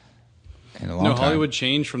market in a long No, time. Hollywood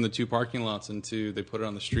changed from the two parking lots into they put it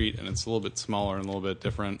on the street, and it's a little bit smaller and a little bit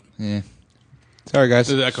different. Yeah. Sorry, guys.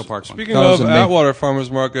 The Echo Park one. Speaking That of was amazing. Atwater Farmers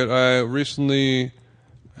Market, I recently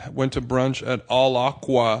went to brunch at All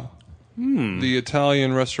Acqua, the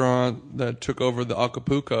Italian restaurant that took over the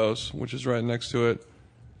Acapulco's, which is right next to it.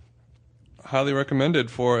 Highly recommended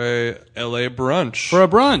for a LA brunch. For a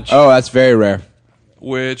brunch. Oh, that's very rare.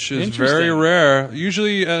 Which is Interesting. very rare.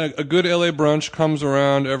 Usually a good LA brunch comes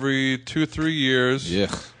around every 2-3 years.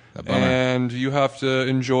 Yuck. A bummer. And you have to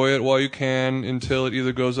enjoy it while you can until it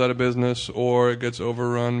either goes out of business or it gets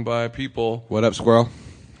overrun by people. What up, squirrel?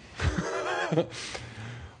 What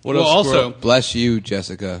Well, else, also- Squirrel? Bless you,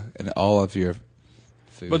 Jessica, and all of your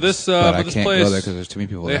food. But this I but this can't place, go there because there's too many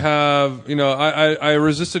people they there. have, I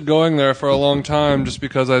resisted going there for a long time just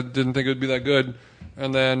because I didn't think it would be that good.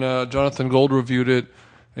 And then Jonathan Gold reviewed it,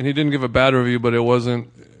 and he didn't give a bad review, but it wasn't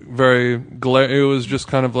very it was just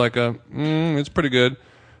kind of like it's pretty good.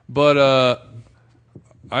 But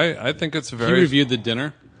I think it's He very. reviewed the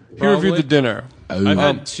dinner. He reviewed the dinner. I've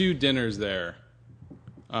had 2 dinners there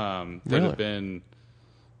that Really? have been,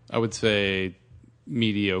 I would say,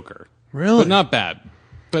 mediocre. Really? But not bad.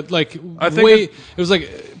 But like, I think it was like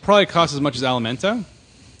it probably cost as much as Alimento,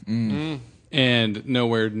 and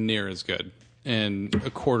nowhere near as good, and a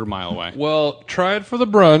quarter mile away. Well, try it for the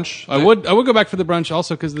brunch. I would go back for the brunch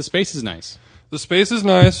also because the space is nice. The space is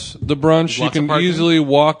nice. The brunch, you Lots of can parking. easily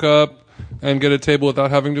walk up and get a table without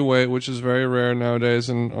having to wait, which is very rare nowadays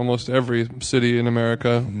in almost every city in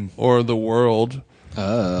America or the world.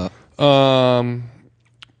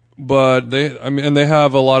 But they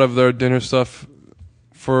have a lot of their dinner stuff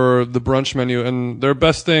for the brunch menu, and their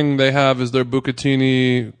best thing they have is their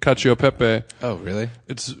bucatini cacio e pepe. Oh, really?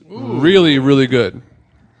 It's really, really good.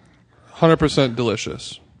 100%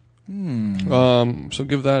 delicious. So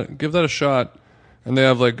give that a shot. And they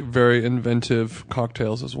have like very inventive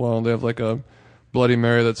cocktails as well. They have like a Bloody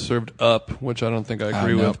Mary that's served up, which I don't think I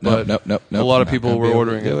agree with. Nope, But nope, a lot of people were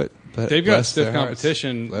ordering it. But They've got bless stiff their hearts.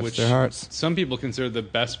 competition, Bless which their hearts. some people consider the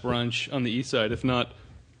best brunch on the east side, if not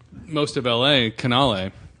most of LA,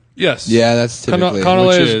 Canale. Yes. Yeah, that's typically. Canale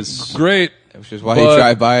which is is- great. Which is why you but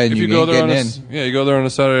drive by and if you go ain't there on getting in. yeah, you go there on a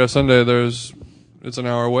Saturday or Sunday. It's an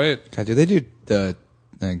hour wait. God, do they do the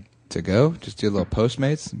to go? Just do a little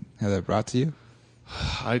Postmates and have that brought to you?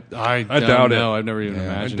 I doubt don't it. know. I've never even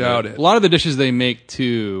imagined I doubt it. A lot of the dishes they make,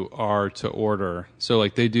 too, are to order. So,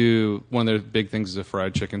 like, they do, one of their big things is a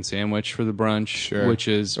fried chicken sandwich for the brunch, which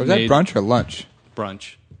is Or is that made- brunch or lunch?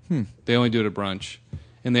 brunch. They only do it at brunch.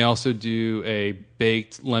 And they also do a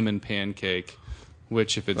baked lemon pancake,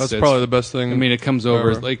 which if it That's sits, probably the best thing. I mean, it comes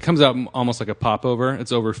over, ever. like, it comes out almost like a popover.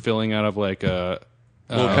 It's over filling out of like a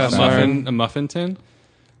cast iron. muffin tin.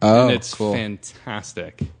 Oh, And it's cool.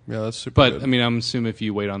 fantastic. Yeah, that's super But good. I mean, I'm assuming if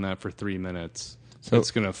you wait on that for 3 minutes, So-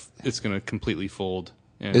 it's gonna completely fold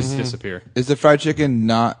and Is- disappear. Is the fried chicken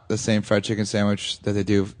not the same fried chicken sandwich that they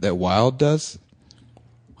do that Wild does?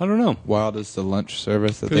 I don't know. Wild is the lunch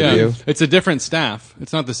service that they Yeah, do. it's a different staff.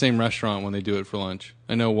 It's not the same restaurant when they do it for lunch.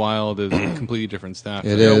 I know Wild is a completely different staff.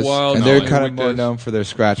 It Yeah, is, Wild and they're on kind of more weekdays. known for their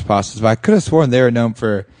scratch pastas. But I could have sworn they were known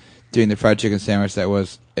for doing the fried chicken sandwich that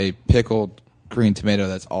was a pickled green tomato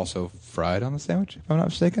that's also fried on the sandwich. If I'm not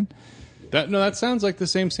mistaken. That sounds like the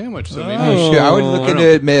same sandwich. So maybe Oh, shit. I would look I into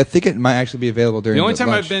it. I think it might actually be available during the only time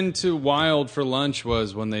lunch. I've been to Wild for lunch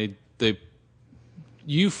was when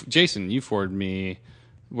Jason, you forwarded me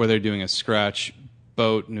where they're doing a scratch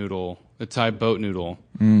boat noodle, a Thai boat noodle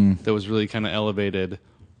that was really kind of elevated.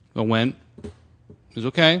 I went. It was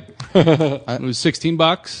okay. It was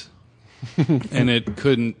 $16, and it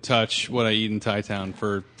couldn't touch what I eat in Thai Town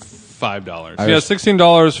for $5. Yeah,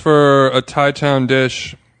 $16 for a Thai Town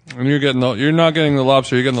dish, and you're not getting the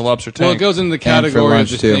lobster. You're getting the lobster tank. Well, it goes into the for category of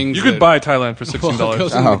lunch, the too. things you could that- buy Thailand for Well, $16. it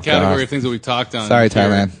goes into Oh, the category God. of things that we talked on. Sorry, here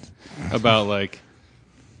Thailand. About like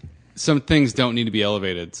some things don't need to be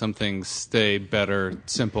elevated. Some things stay better,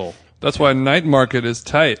 simple. That's why night market is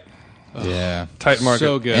tight. Yeah. Tight market.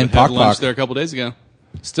 So good. And Had Pok lunch Pok. there a couple days ago.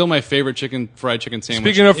 Still my favorite fried chicken sandwich.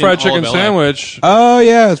 Speaking of in fried all chicken LA. sandwich, Oh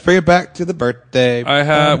yeah, let's bring it back to the birthday. I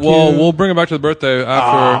had. barbecue. Well, we'll bring it back to the birthday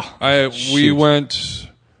after we shoot. went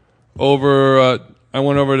over. I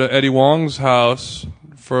went over to Eddie Wong's house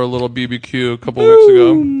for a little BBQ a couple weeks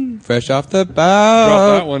ago. fresh off the Drop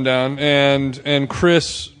boat. that one down, and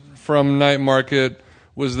Chris from Night Market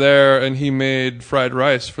was there, and he made fried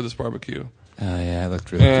rice for this barbecue. Oh yeah, it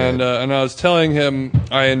looked really And good. and I was telling him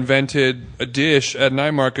I invented a dish at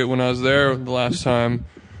Night Market when I was there the last time,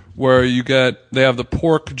 where they have the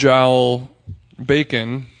pork jowl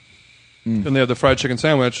bacon, and they have the fried chicken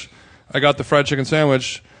sandwich. I got the fried chicken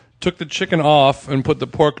sandwich, took the chicken off, and put the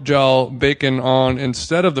pork jowl bacon on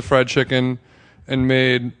instead of the fried chicken, and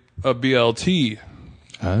made a BLT,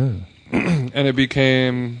 Oh. and it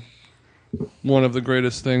became one of the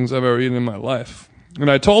greatest things I've ever eaten in my life. And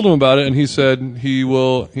I told him about it, and he said he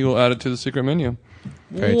will add it to the secret menu.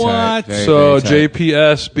 Very What? tight. Very, So very tight.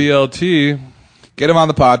 JPS BLT, Get him on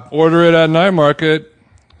the pod. order it at Night Market.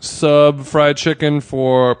 Sub fried chicken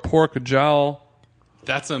for pork jowl.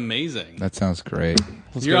 That's amazing. That sounds great.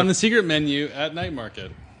 You're on the secret menu at Night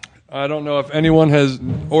Market. I don't know if anyone has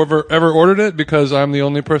ever ordered it because I'm the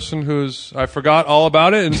only person I forgot all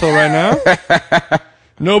about it until right now.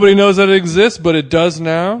 Nobody knows that it exists, but it does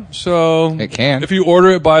now. So It can. If you order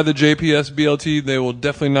it by the JPS BLT, they will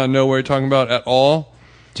definitely not know what you're talking about at all.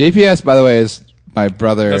 JPS, by the way, is my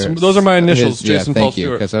brother. Those are my initials, Jason Paul thank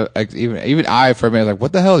you. Stewart. Because even I, for a minute, was like,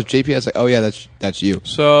 what the hell is JPS? Like, oh yeah, that's you.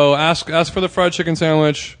 So ask for the fried chicken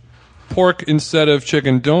sandwich, pork instead of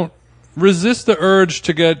chicken. Don't resist the urge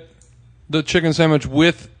to get the chicken sandwich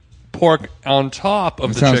with pork on top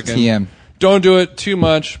of It the sounds chicken. TM. Don't do it too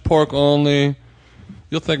much. Pork only.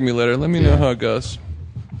 You'll thank me later. Let me know how it goes.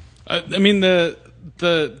 I mean the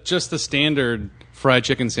just the standard fried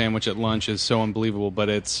chicken sandwich at lunch is so unbelievable, but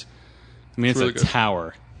it's really a good.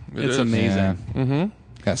 tower. It's is. amazing. Yeah. Mm-hmm.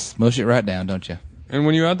 Got to smush it right down, don't you? And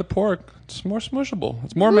when you add the pork, it's more smushable.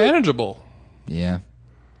 It's more manageable. Yeah.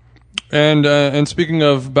 And speaking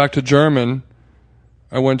of back to German,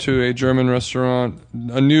 I went to a German restaurant,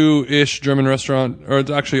 a new-ish German restaurant, or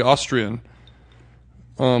it's actually Austrian,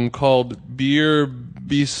 called Bier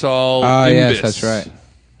Bisal Ah, Imbiss. yes, that's right.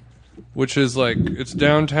 Which is like, it's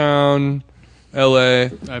downtown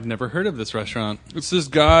L.A. I've never heard of this restaurant. It's this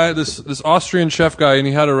guy, this Austrian chef guy, and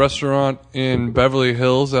he had a restaurant in Beverly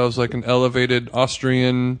Hills that was like an elevated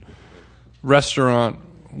Austrian restaurant,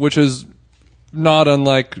 which is not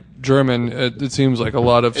unlike German. It seems like a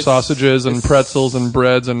lot of sausages and pretzels and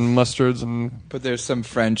breads and mustards and But there's some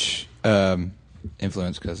French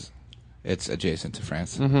influence because it's adjacent to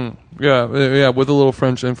France. Yeah, with a little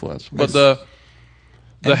French influence. But the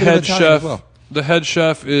And a bit of head Italian chef, as well. the head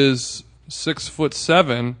chef is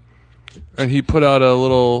 6'7", and he put out a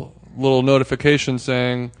little notification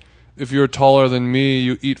saying, "If you're taller than me,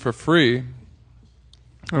 you eat for free."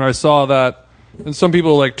 And I saw that, and some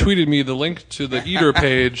people like tweeted me the link to the eater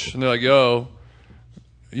page, and they're like, "Yo,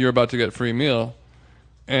 you're about to get a free meal."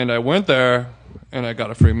 And I went there, and I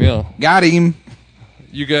got a free meal. Got him.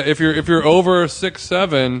 You get if you're over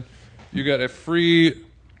 6'7", you get a free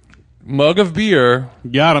mug of beer,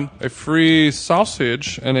 Got him. a free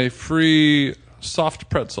sausage, and a free soft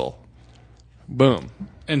pretzel. Boom.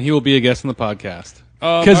 And he will be a guest on the podcast.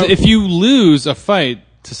 Because if you lose a fight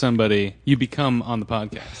to somebody, you become on the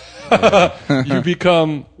podcast. You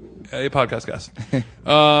become a podcast guest.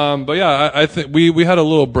 But yeah, I think we had a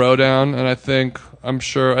little bro down, and I think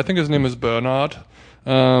his name is Bernard.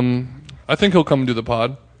 I think he'll come and do the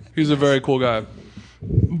pod. He's a very cool guy.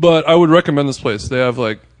 But I would recommend this place. They have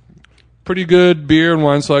like pretty good beer and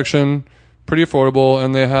wine selection, pretty affordable,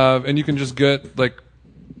 and you can just get like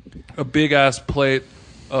a big ass plate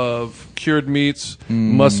of cured meats,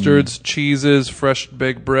 mustards, cheeses, fresh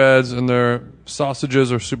baked breads, and their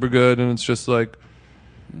sausages are super good, and it's just like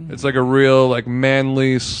it's like a real like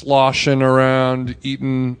manly sloshing around,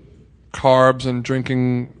 eating carbs and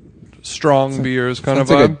drinking strong beers kind of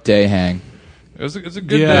It's like a vibe. day hang. It's a good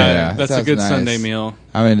day. Yeah. That's a sounds good nice. Sunday meal.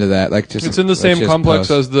 I'm into that. Like just It's in the let's same just complex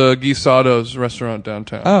post. as the Guisado's restaurant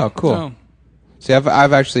downtown. Oh, cool. Oh. See, I've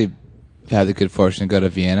actually had the good fortune to go to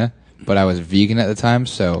Vienna, but I was vegan at the time,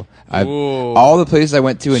 so Ooh. all the places I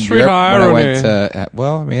went to in Sweet Europe when I went irony. to,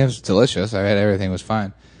 well, I mean, it was delicious. I had everything was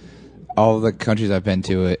fine. All the countries I've been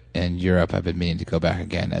to in Europe, I've been meaning to go back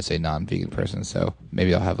again as a non-vegan person. So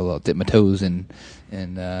maybe I'll have a little dip my toes in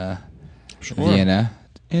Vienna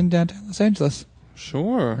and downtown Los Angeles.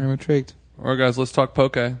 Sure. I'm intrigued. All right, guys, let's talk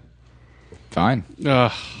poke. Fine.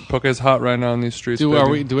 Poke's hot right now in these streets. Do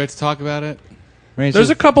baby. we have to talk about it? I mean, it's There's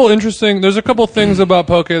a just- couple things about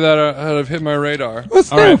poke that have hit my radar.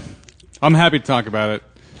 What's All new? right. I'm happy to talk about it.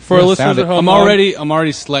 For our Yeah, listeners sound at it. home, I'm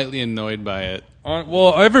already slightly annoyed by it.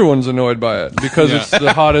 well, everyone's annoyed by it because Yeah. it's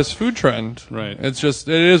the hottest food trend. Right. It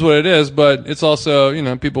is what it is, but it's also,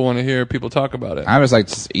 people want to hear people talk about it. I was like,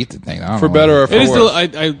 just eat the thing. I don't For know better what or it for It is.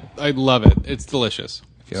 worse. I love it. It's delicious.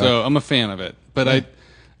 feel So like- I'm a fan of it. But I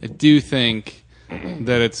do think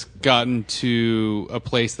that it's gotten to a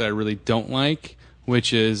place that I really don't like,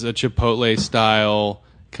 which is a Chipotle style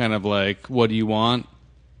kind of like, what do you want?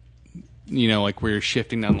 Like where you're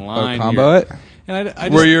shifting down the line. combo it? And I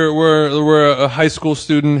just, where a high school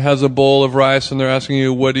student has a bowl of rice and they're asking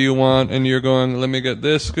you, what do you want? And you're going, let me get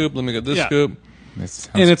this scoop, let me get this Yeah. scoop.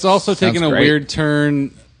 and it's also sounds taken a great. weird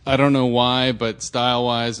turn. I don't know why, but style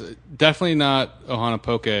wise, definitely not Ohana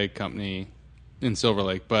Poke Company in Silver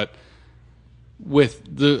Lake, but with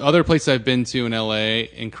the other places I've been to in LA,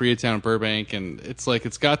 in Koreatown, Burbank, and it's like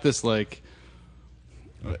it's got this like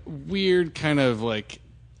weird kind of like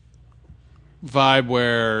vibe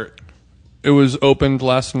where It was opened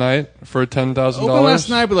last night for $10,000. open last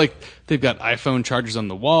night, but like they've got iPhone chargers on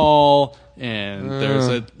the wall, and there's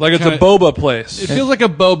a Like it's kinda- a boba place. It feels like a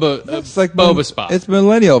boba, It's like boba spot. It's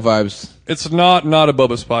millennial vibes. It's not a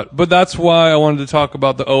boba spot, but that's why I wanted to talk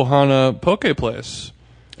about the Ohana Poke place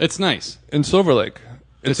It's nice. in Silver Lake.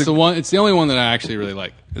 It's the one. It's the only one that I actually really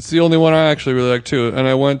like. It's the only one I actually really like too. And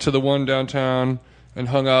I went to the one downtown and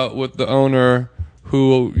hung out with the owner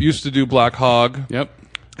who used to do Black Hog. Yep.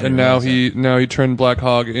 And now he turned Black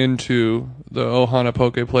Hog into the Ohana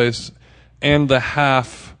Poke place and the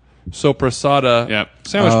half sopressata Yep.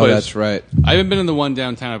 sandwich Oh, place. that's right. I haven't been in the one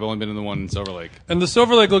downtown. I've only been in the one in Silver Lake. And the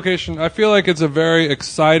Silver Lake location, I feel like it's a very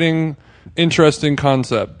exciting, interesting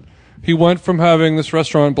concept. He went from having this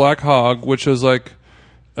restaurant, Black Hog, which is like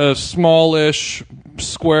a smallish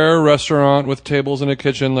square restaurant with tables and a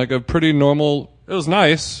kitchen, like a pretty normal. It was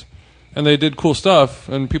nice, and they did cool stuff,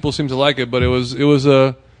 and people seemed to like it. But it was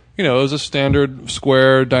a standard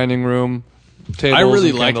square dining room. Tables I really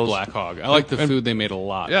and liked candles. Black Hog. I like the food they made a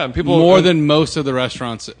lot. Yeah, and people- more and- than most of the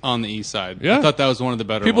restaurants on the east side. Yeah. I thought that was one of the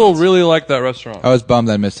better People ones. really liked that restaurant. I was bummed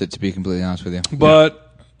I missed it, to be completely honest with you. But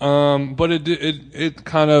it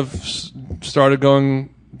kind of started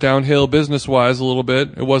going downhill business wise a little bit.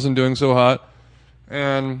 It wasn't doing so hot,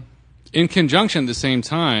 and in conjunction at the same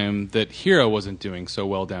time that Hero wasn't doing so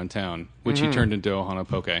well downtown, which he turned into Ohana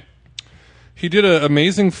Poke. he did an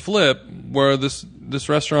amazing flip where this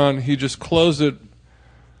restaurant, he just closed it,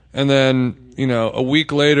 and then a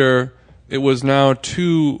week later it was now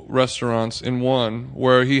 2 restaurants in one,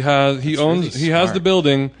 where he has really the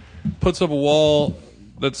building, puts up a wall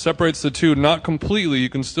that separates the two, not completely. You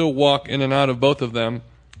can still walk in and out of both of them.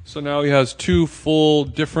 So now he has two full,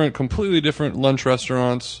 completely different lunch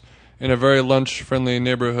restaurants in a very lunch-friendly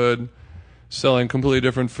neighborhood, selling completely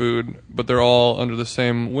different food, but they're all under the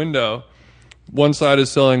same window. One side is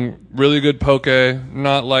selling really good poke,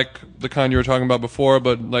 not like the kind you were talking about before,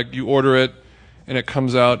 but like you order it and it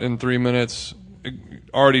comes out in 3 minutes,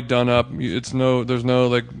 already done up. There's no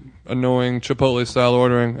like annoying Chipotle style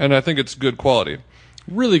ordering, and I think it's good quality.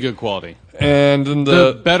 Really good quality. And then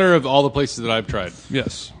the better of all the places that I've tried.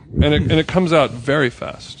 Yes, and it comes out very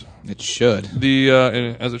fast. It should.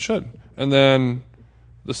 As it should. And then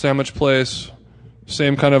the sandwich place,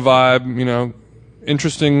 same kind of vibe.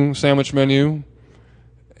 Interesting sandwich menu,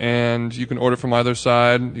 and you can order from either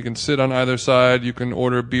side. You can sit on either side. You can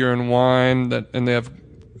order beer and wine, and they have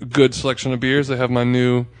a good selection of beers. They have my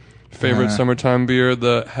new favorite summertime beer,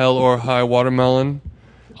 the Hell or High Watermelon.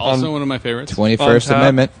 Also one of my favorites. 21st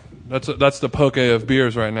Amendment. That's the poke of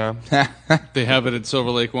beers right now. They have it at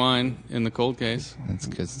Silver Lake Wine in the cold case. That's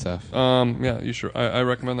good stuff. Yeah, you sure? I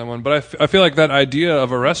recommend that one. But I feel like that idea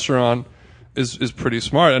of a restaurant is pretty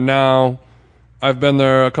smart. And now I've been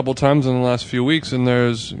there a couple times in the last few weeks, and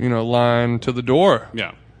there's line to the door.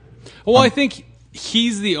 Yeah. Well, I think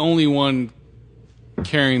he's the only one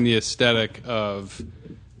carrying the aesthetic of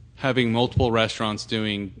having multiple restaurants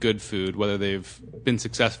doing good food, whether they've been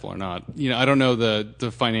successful or not. I don't know the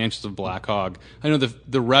financials of Black Hog. I know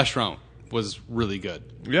the restaurant was really good.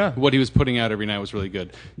 Yeah. What he was putting out every night was really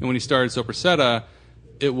good. And when he started Sopressata,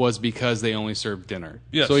 it was because they only served dinner.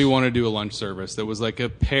 Yes. So he wanted to do a lunch service that was like a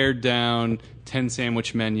pared down 10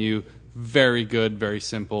 sandwich menu, very good, very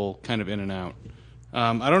simple, kind of in and out.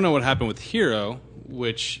 I don't know what happened with Hero,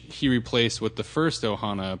 which he replaced with the first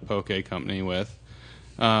Ohana Poke Company with.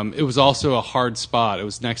 It was also a hard spot. It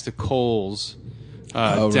was next to Kohl's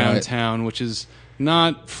downtown, which is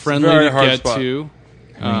not friendly to get spot. to.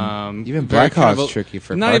 Even Black Hog's tricky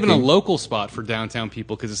for not parking. even a local spot for downtown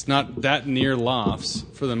people because it's not that near lofts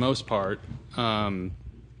for the most part.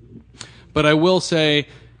 But I will say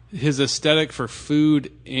his aesthetic for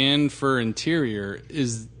food and for interior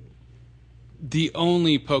is the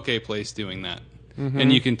only poke place doing that. Mm-hmm.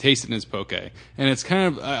 And you can taste it in his poke. And it's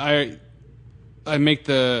kind of I make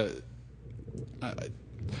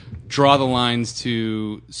draw the lines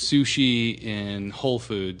to sushi in Whole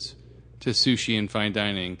Foods to sushi in fine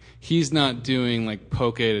dining. He's not doing like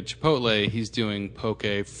poke to Chipotle. He's doing poke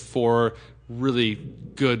for really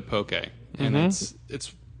good poke, and it's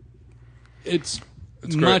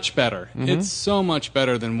much better. Mm-hmm. It's so much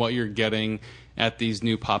better than what you're getting at these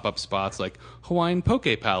new pop-up spots like Hawaiian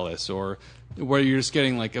Poke Palace, or where you're just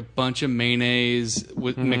getting like a bunch of mayonnaise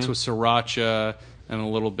mixed with sriracha and a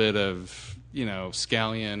little bit of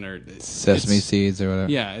scallion or sesame seeds or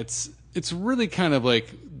whatever. Yeah, it's really kind of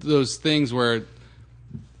like those things where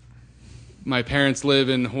my parents live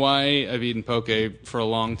in Hawaii. I've eaten poke for a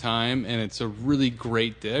long time, and it's a really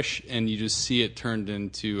great dish, and you just see it turned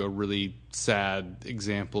into a really sad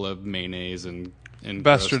example of mayonnaise and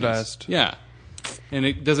bastardized. Grossness. Yeah, and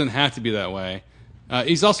it doesn't have to be that way.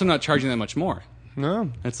 He's also not charging that much more.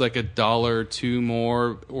 No. It's like $1 or $2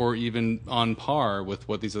 more, or even on par with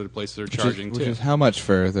what these other places are charging, which too. is how much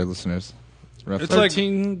for their listeners? Roughly? It's like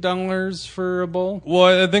 $13 for a bowl.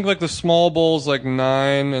 Well, I think like the small bowl's like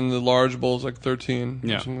 $9 and the large bowl's like $13.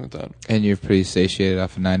 Yeah. Or something like that. And you're pretty satiated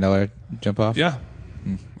off a $9 jump off? Yeah.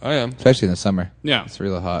 I am. Especially in the summer. Yeah. It's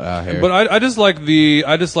really hot out here. But I just like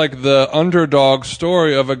the underdog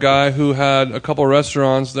story of a guy who had a couple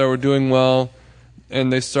restaurants that were doing well,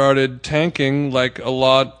 and they started tanking like a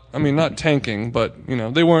lot. I mean, not tanking, but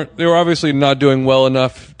they were obviously not doing well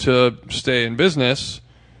enough to stay in business.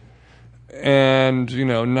 And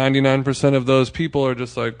 99% of those people are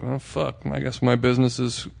just like, oh fuck, I guess my business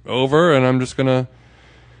is over, and I'm just gonna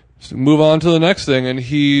move on to the next thing. And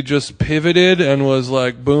he just pivoted and was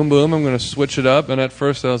like, boom, boom, I'm gonna switch it up. And at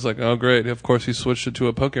first I was like, oh great, of course he switched it to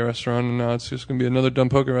a poke restaurant, and now it's just gonna be another dumb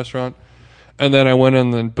poke restaurant. And then I went in,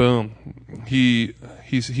 and then boom, he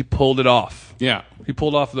pulled it off. Yeah. He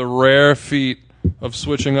pulled off the rare feat of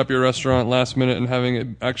switching up your restaurant last minute and having it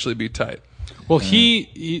actually be tight. Well,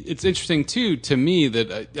 it's interesting, too, to me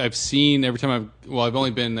that I've seen every time I've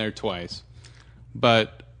only been there twice,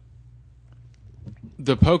 but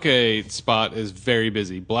the poke spot is very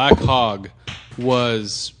busy. Black Hog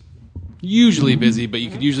was usually busy, but you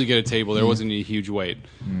could usually get a table. There wasn't any huge wait.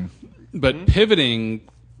 But pivoting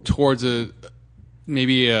towards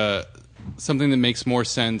maybe something that makes more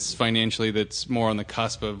sense financially, that's more on the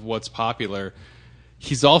cusp of what's popular,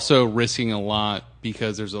 he's also risking a lot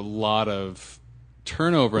because there's a lot of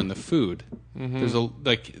turnover in the food. There's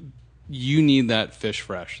you need that fish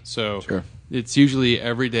fresh. So Sure. it's usually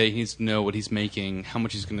every day he needs to know what he's making, how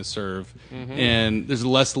much he's going to serve. And there's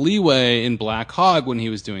less leeway in Black Hog when he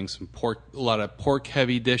was doing a lot of pork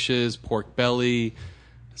heavy dishes, pork belly,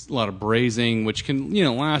 a lot of braising, which can,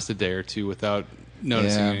 last a day or two without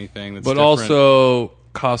noticing anything that's but different. Also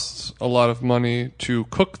costs a lot of money to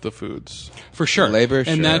cook the foods. For sure. Labor, and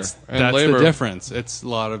sure. that's labor. the difference. It's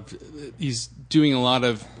he's doing a lot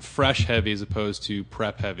of fresh heavy as opposed to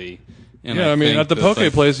prep heavy. And Yeah, I mean, at the poke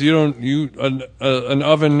place, an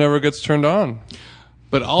oven never gets turned on.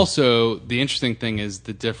 But also, the interesting thing is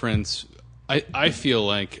the difference. I feel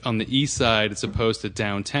like on the east side, as opposed to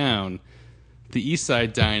downtown, the east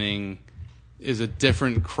side dining is a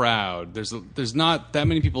different crowd. There's not that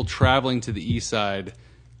many people traveling to the east side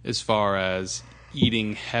as far as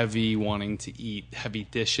eating heavy, wanting to eat heavy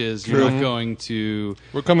dishes. You're not going to...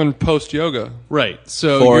 We're coming post-yoga. Right.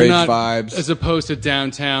 So 4-H you're not... vibes. As opposed to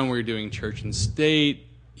downtown where you're doing church and state,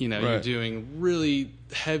 you're Right. doing really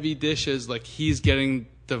heavy dishes. Like he's getting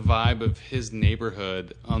the vibe of his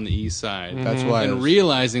neighborhood on the east side. That's why. And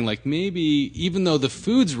realizing like maybe even though the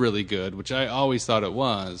food's really good, which I always thought it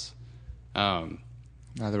was, Not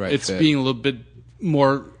the right it's fit. being a little bit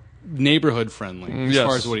more neighborhood friendly as Yes.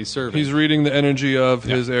 far as what he's serving. He's reading the energy of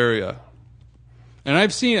his area. And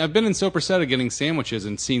I've been in Soprasetta getting sandwiches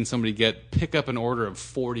and seen somebody pick up an order of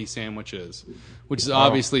 40 sandwiches, which is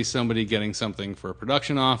obviously somebody getting something for a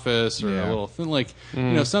production office or a little thing like,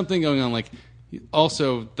 something going on. Like,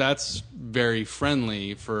 also that's very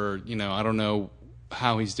friendly for, I don't know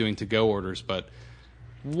how he's doing to-go orders, but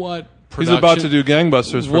what production... He's about to do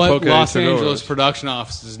gangbusters for what poke Los to-go Angeles orders. production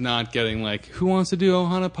office is not getting like, who wants to do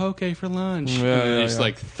Ohana poke for lunch? Yeah, and then yeah, it's yeah.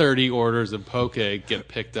 like 30 orders of poke get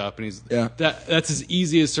picked up, and he's Yeah. that's as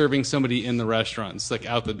easy as serving somebody in the restaurant. It's like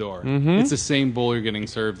out the door. It's the same bowl you're getting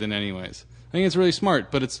served in anyways. I think it's really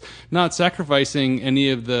smart, but it's not sacrificing any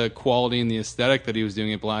of the quality and the aesthetic that he was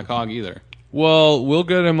doing at Black Hog either. Well, we'll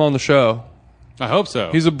get him on the show. I hope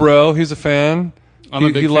so. He's a bro. He's a fan. I'm a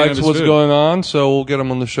big he fan likes of his what's food. going on, so we'll get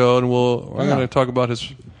him on the show, and I'm Yeah. going to talk about his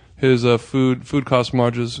food cost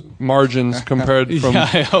margins compared from yeah,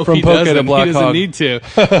 I hope from he poke doesn't. to Black He doesn't Hog. need to.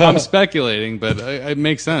 I'm speculating, but it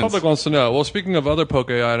makes sense. Public wants to know. Well, speaking of other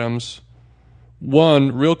poke items,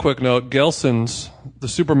 one real quick note: Gelson's, the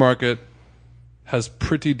supermarket, has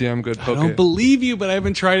pretty damn good I poke. don't believe you, but I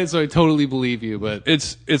haven't tried it, so I totally believe you. But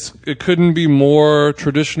It couldn't be more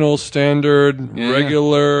traditional, standard, Yeah.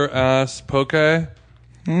 regular ass poke,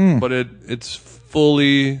 but it's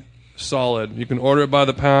fully solid. You can order it by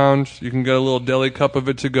the pound. You can get a little deli cup of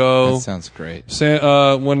it to go. That sounds great.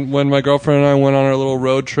 When my girlfriend and I went on our little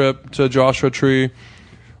road trip to Joshua Tree,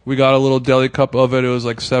 we got a little deli cup of it. It was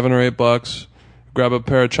like $7 or $8. Grab a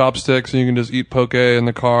pair of chopsticks and you can just eat poke in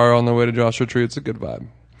the car on the way to Joshua Tree. It's a good vibe.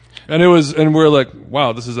 And we're like,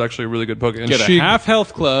 wow, this is actually a really good poke. And get a half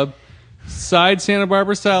health club, side Santa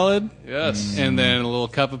Barbara salad, Yes. and then a little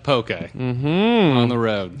cup of poke on the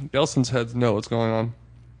road. Gelson's heads know what's going on.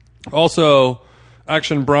 Also,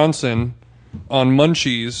 Action Bronson on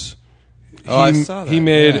Munchies. I saw that. He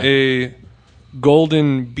made Yeah. a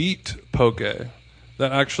golden beet poke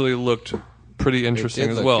that actually looked pretty interesting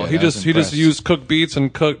did as look well. good. He I was just impressed. used cooked beets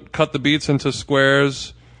and cut the beets into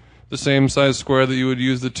squares, the same size square that you would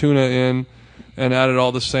use the tuna in, and added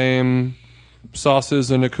all the same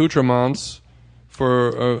sauces and accoutrements for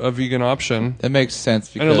a vegan option. That makes sense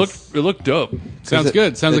because And it looked dope. Sounds it-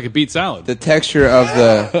 good. Sounds the- like a beet salad. the texture of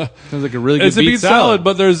the Sounds like a really good It's a beet salad,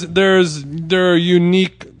 but there are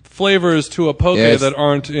unique flavors to a poke Yes. that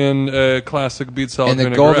aren't in a classic beet salad and the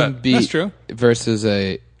vinaigrette. golden beet That's true. versus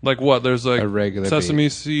a Like what? There's like A regular sesame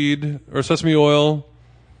seed or sesame oil.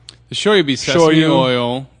 The shoyu would be sesame Shoyu.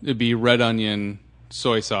 oil. It'd be red onion,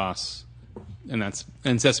 soy sauce, and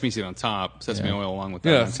sesame seed on top. Sesame oil along with that.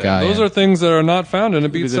 Yeah, I'd say. Scallion. those are things that are not found in a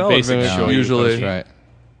beet the salad basic vinegar shoyu usually. That's right.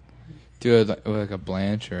 Do it like a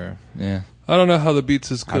blanch or I don't know how the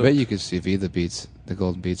beets is cooked. I bet you could sous vide the beets, the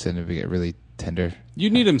golden beets, and it would get really tender.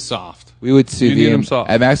 You'd need them soft. We would sous You need vide 'em them soft.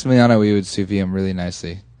 at Maximiliano. We would sous vide them really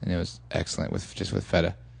nicely, and it was excellent with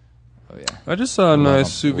feta. Oh yeah. I just saw a Love nice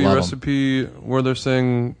 'em. sous vide Love 'em. recipe where they're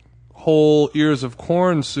saying whole ears of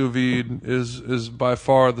corn sous vide is by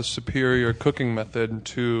far the superior cooking method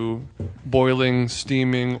to boiling,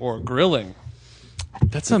 steaming, or grilling.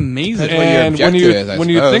 That's amazing. Depends what your And when objective you is, I when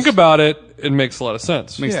you suppose. think about it, it makes a lot of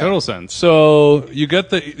sense. Makes total sense. So you get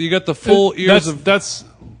the full ears of That's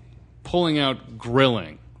pulling out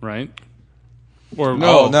grilling, right? Or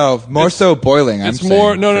No, more so boiling. it's I'm more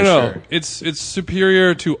saying, no. for sure. It's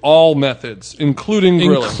superior to all methods, including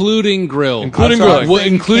grilling. including grill, Including That's what grilling. I'm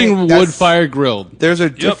saying. including That's- wood fire grilled. There's a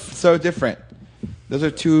Yep. so different. Those are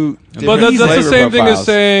two. But that's the same thing as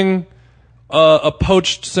saying a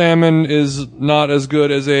poached salmon is not as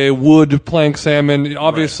good as a wood plank salmon.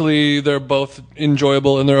 Obviously, they're both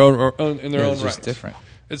enjoyable in their own It's right. just different.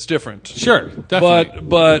 It's different. Sure, definitely.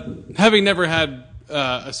 But having never had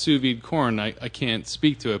a sous vide corn, I can't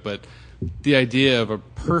speak to it, but the idea of a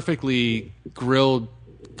perfectly grilled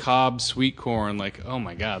Cobb sweet corn, like, oh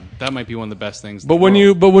my god, that might be one of the best things. But when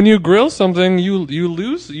you grill something,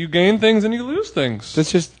 you gain things and you lose things.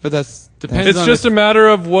 Depends. It's just a matter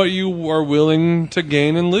of what you are willing to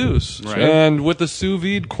gain and lose. Right. And with the sous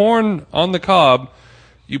vide corn on the cob,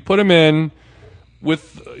 you put them in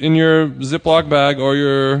your Ziploc bag or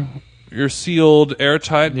your sealed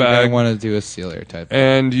airtight bag. I want to do a seal airtight bag.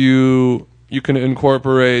 And you can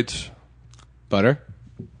incorporate Butter.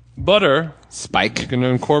 You can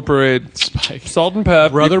incorporate Spike. salt and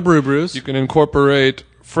pep. Brother Brew Brews. You can incorporate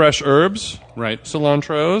fresh herbs. Right.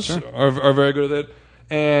 Cilantros are very good at it.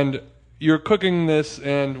 And you're cooking this,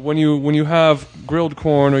 and when you have grilled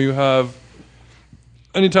corn or you have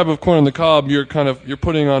any type of corn on the cob, you're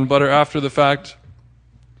putting on butter after the fact,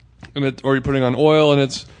 or you're putting on oil, and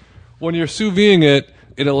it's when you're sous videing it,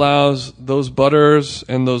 it allows those butters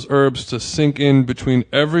and those herbs to sink in between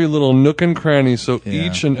every little nook and cranny, so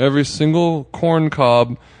each and every single corn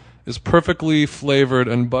cob is perfectly flavored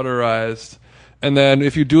and butterized. And then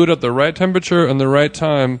if you do it at the right temperature and the right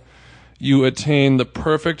time, you attain the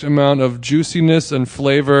perfect amount of juiciness and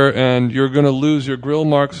flavor, and you're going to lose your grill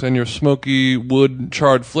marks and your smoky wood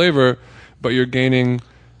charred flavor, but you're gaining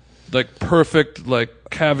like perfect like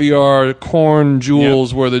caviar corn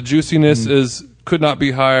jewels where the juiciness could not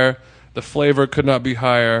be higher, the flavor could not be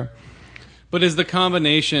higher. But is the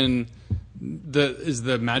combination, is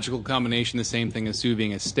the magical combination the same thing as sous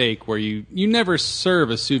videing a steak, where you never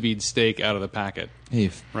serve a sous vide steak out of the packet,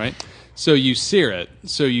 right? So you sear it,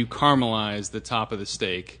 so you caramelize the top of the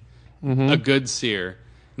steak, a good sear,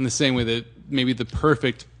 in the same way that maybe the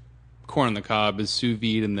perfect corn on the cob is sous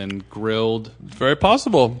vide and then grilled. It's very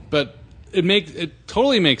possible. But it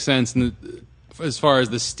totally makes sense as far as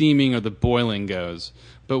the steaming or the boiling goes.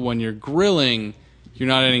 But when you're grilling, you're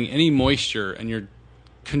not adding any moisture, and you're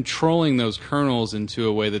controlling those kernels into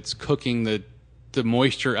a way that's cooking the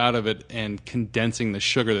moisture out of it and condensing the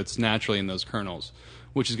sugar that's naturally in those kernels,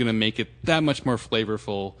 which is going to make it that much more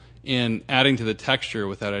flavorful and adding to the texture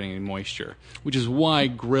without adding any moisture, which is why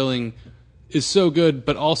grilling is so good.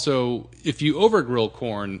 But also, if you over-grill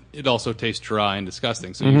corn, it also tastes dry and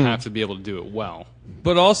disgusting, so you have to be able to do it well.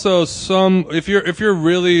 But also, if you're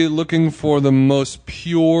really looking for the most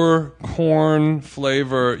pure corn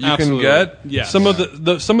flavor you Absolutely. can get, Yes. some of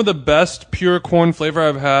the best pure corn flavor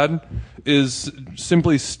I've had is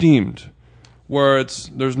simply steamed, where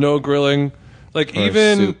there's no grilling. Like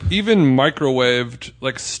even microwaved,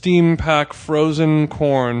 like steam pack frozen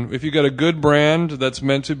corn. If you get a good brand that's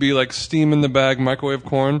meant to be like steam in the bag microwave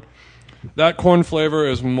corn, that corn flavor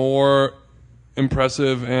is more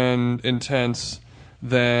impressive and intense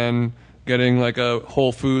than getting like a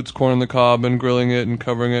Whole Foods corn on the cob and grilling it and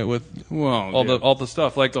covering it with all the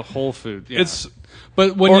stuff, like The whole food. Yeah. it's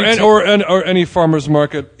but when or any farmer's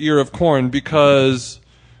market ear of corn, because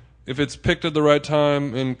if it's picked at the right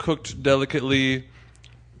time and cooked delicately,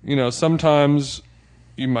 sometimes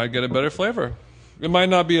you might get a better flavor. It might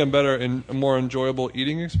not be a more enjoyable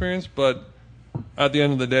eating experience, but at the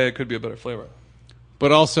end of the day, it could be a better flavor.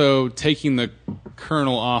 But also taking the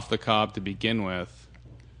kernel off the cob to begin with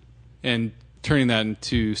and turning that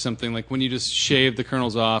into something like when you just shave the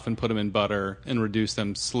kernels off and put them in butter and reduce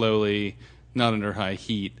them slowly, not under high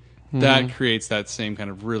heat, that creates that same kind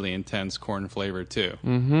of really intense corn flavor too.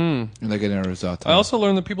 Mm-hmm. Like in a risotto. I also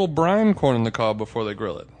learned that people brine corn on the cob before they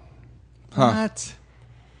grill it. What?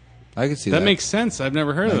 I can see that. That makes sense. I've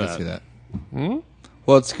never heard of that. I can see that.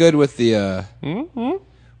 Well, it's good with the...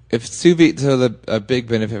 If sous vide, so a big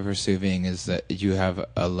benefit for sous videing is that you have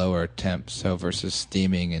a lower temp. So versus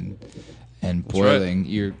steaming and boiling,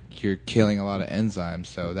 you're killing a lot of enzymes.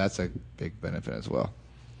 So that's a big benefit as well.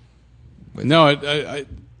 No,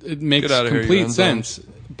 it makes complete sense.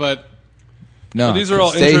 But no, these are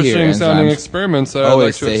all interesting sounding experiments that I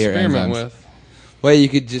like to experiment with. Well, you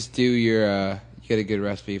could just do you get a good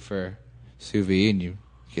recipe for sous vide, and you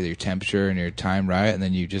get your temperature and your time right, and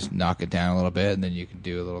then you just knock it down a little bit, and then you can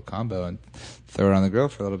do a little combo and throw it on the grill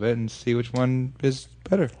for a little bit and see which one is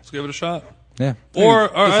better. Let's give it a shot. Yeah. Or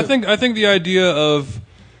I think the idea of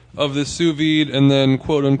the sous vide and then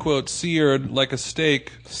quote unquote seared like a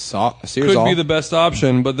steak could be the best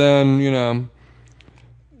option, but then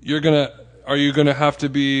are you gonna have to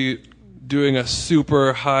be doing a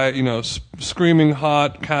super high, screaming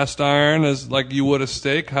hot cast iron as like you would a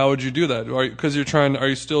steak? How would you do that? Because are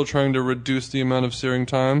you still trying to reduce the amount of searing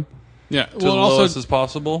time Yeah. to the lowest as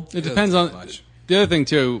possible? It depends on. The other thing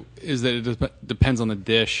too is that it depends on the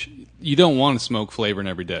dish. You don't want to smoke flavor in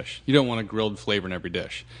every dish. You don't want a grilled flavor in every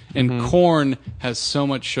dish. And corn has so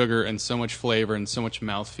much sugar and so much flavor and so much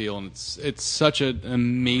mouthfeel, and it's such an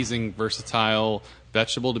amazing, versatile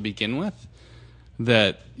vegetable to begin with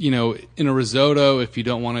that, in a risotto, if you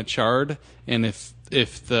don't want it charred, and if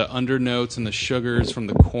the undernotes and the sugars from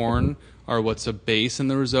the corn are what's a base in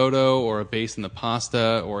the risotto or a base in the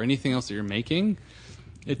pasta or anything else that you're making,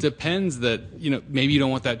 it depends that, maybe you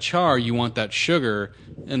don't want that char, you want that sugar,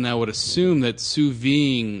 and I would assume that sous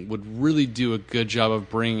videing would really do a good job of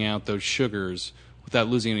bringing out those sugars without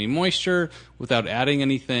losing any moisture, without adding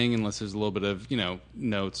anything, unless there's a little bit of,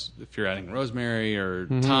 notes, if you're adding rosemary or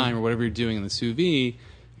thyme or whatever you're doing in the sous vide.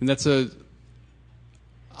 And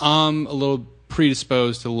I'm a little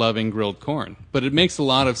predisposed to loving grilled corn, but it makes a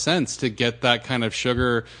lot of sense to get that kind of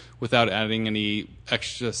sugar without adding any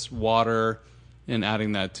extra water and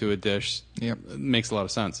adding that to a dish. Yep. It makes a lot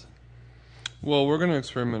of sense. Well, we're going to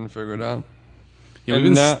experiment and figure it out.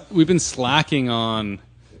 Yeah, we've been slacking on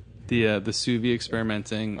the sous vide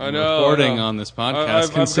experimenting and recording on this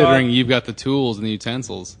podcast, considering you've got the tools and the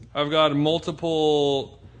utensils. I've got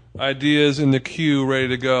multiple ideas in the queue ready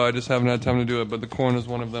to go. I just haven't had time to do it, but the corn is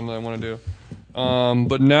one of them that I want to do.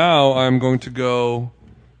 But now I'm going to go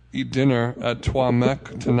eat dinner at Trois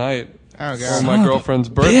Mec tonight for my girlfriend's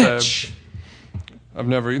birthday. Bitch. I've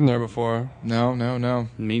never eaten there before. No.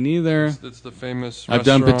 Me neither. It's the famous I've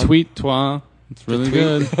done restaurant. Petit Trois. It's really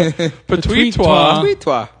good. Petit Trois. Sweet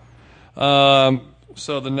toi.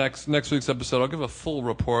 So the next week's episode, I'll give a full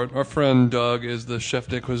report. Our friend Doug is the chef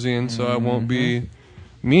de cuisine, so I won't be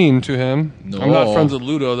mean to him. No. I'm not friends with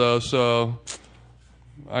Ludo though, so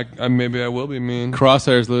I maybe I will be mean.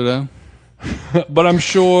 Crosshairs, Ludo. But I'm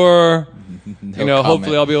sure, No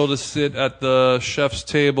hopefully comment. I'll be able to sit at the chef's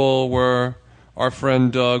table where our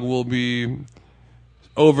friend Doug will be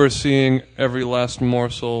overseeing every last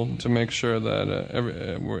morsel to make sure that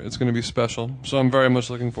it's going to be special. So I'm very much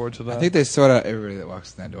looking forward to that. I think they sort out everybody that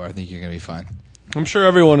walks in that door. I think you're going to be fine. I'm sure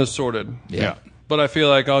everyone is sorted. Yeah. But I feel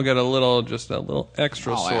like I'll get a little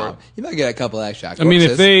extra Oh, sort. wow. You might get a couple extra. I mean,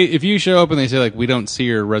 if you show up and they say like we don't see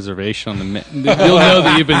your reservation on the menu, you'll know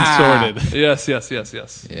that you've been sorted.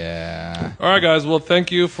 Yes. Yeah. All right, guys. Well,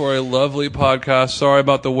 thank you for a lovely podcast. Sorry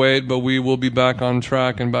about the wait, but we will be back on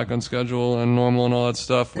track and back on schedule and normal and all that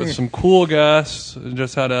stuff with some cool guests.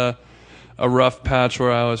 Just had a rough patch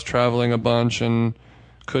where I was traveling a bunch and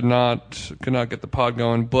could not get the pod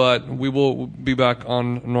going, but we will be back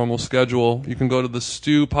on normal schedule. You can go to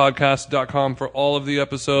thestewpodcast.com for all of the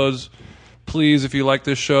episodes. Please, if you like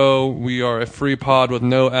this show, we are a free pod with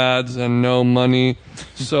no ads and no money.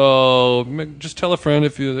 So just tell a friend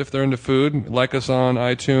if they're into food. Like us on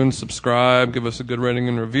iTunes, subscribe, give us a good rating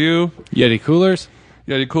and review. Yeti coolers.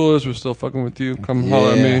 Yeti Coolers, we're still fucking with you. Come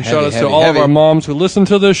holler at me. heavy, Shout out to heavy, all heavy. of our moms who listen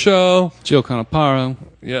to this show. Jill Canaparo.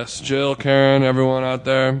 Yes, Jill, Karen, everyone out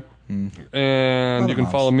there. And you can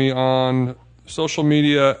moms. follow me on social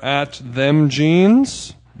media at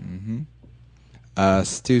themjeans.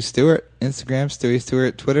 Stu Stewart, Instagram, Stewie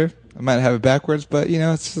Stewart, Twitter. I might have it backwards, but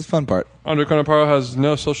it's just the fun part. Under Conaparo has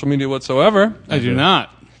no social media whatsoever. I do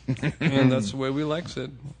not. And that's the way we likes it.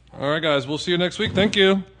 All right, guys. We'll see you next week. Thank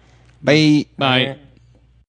you. Bye. Bye.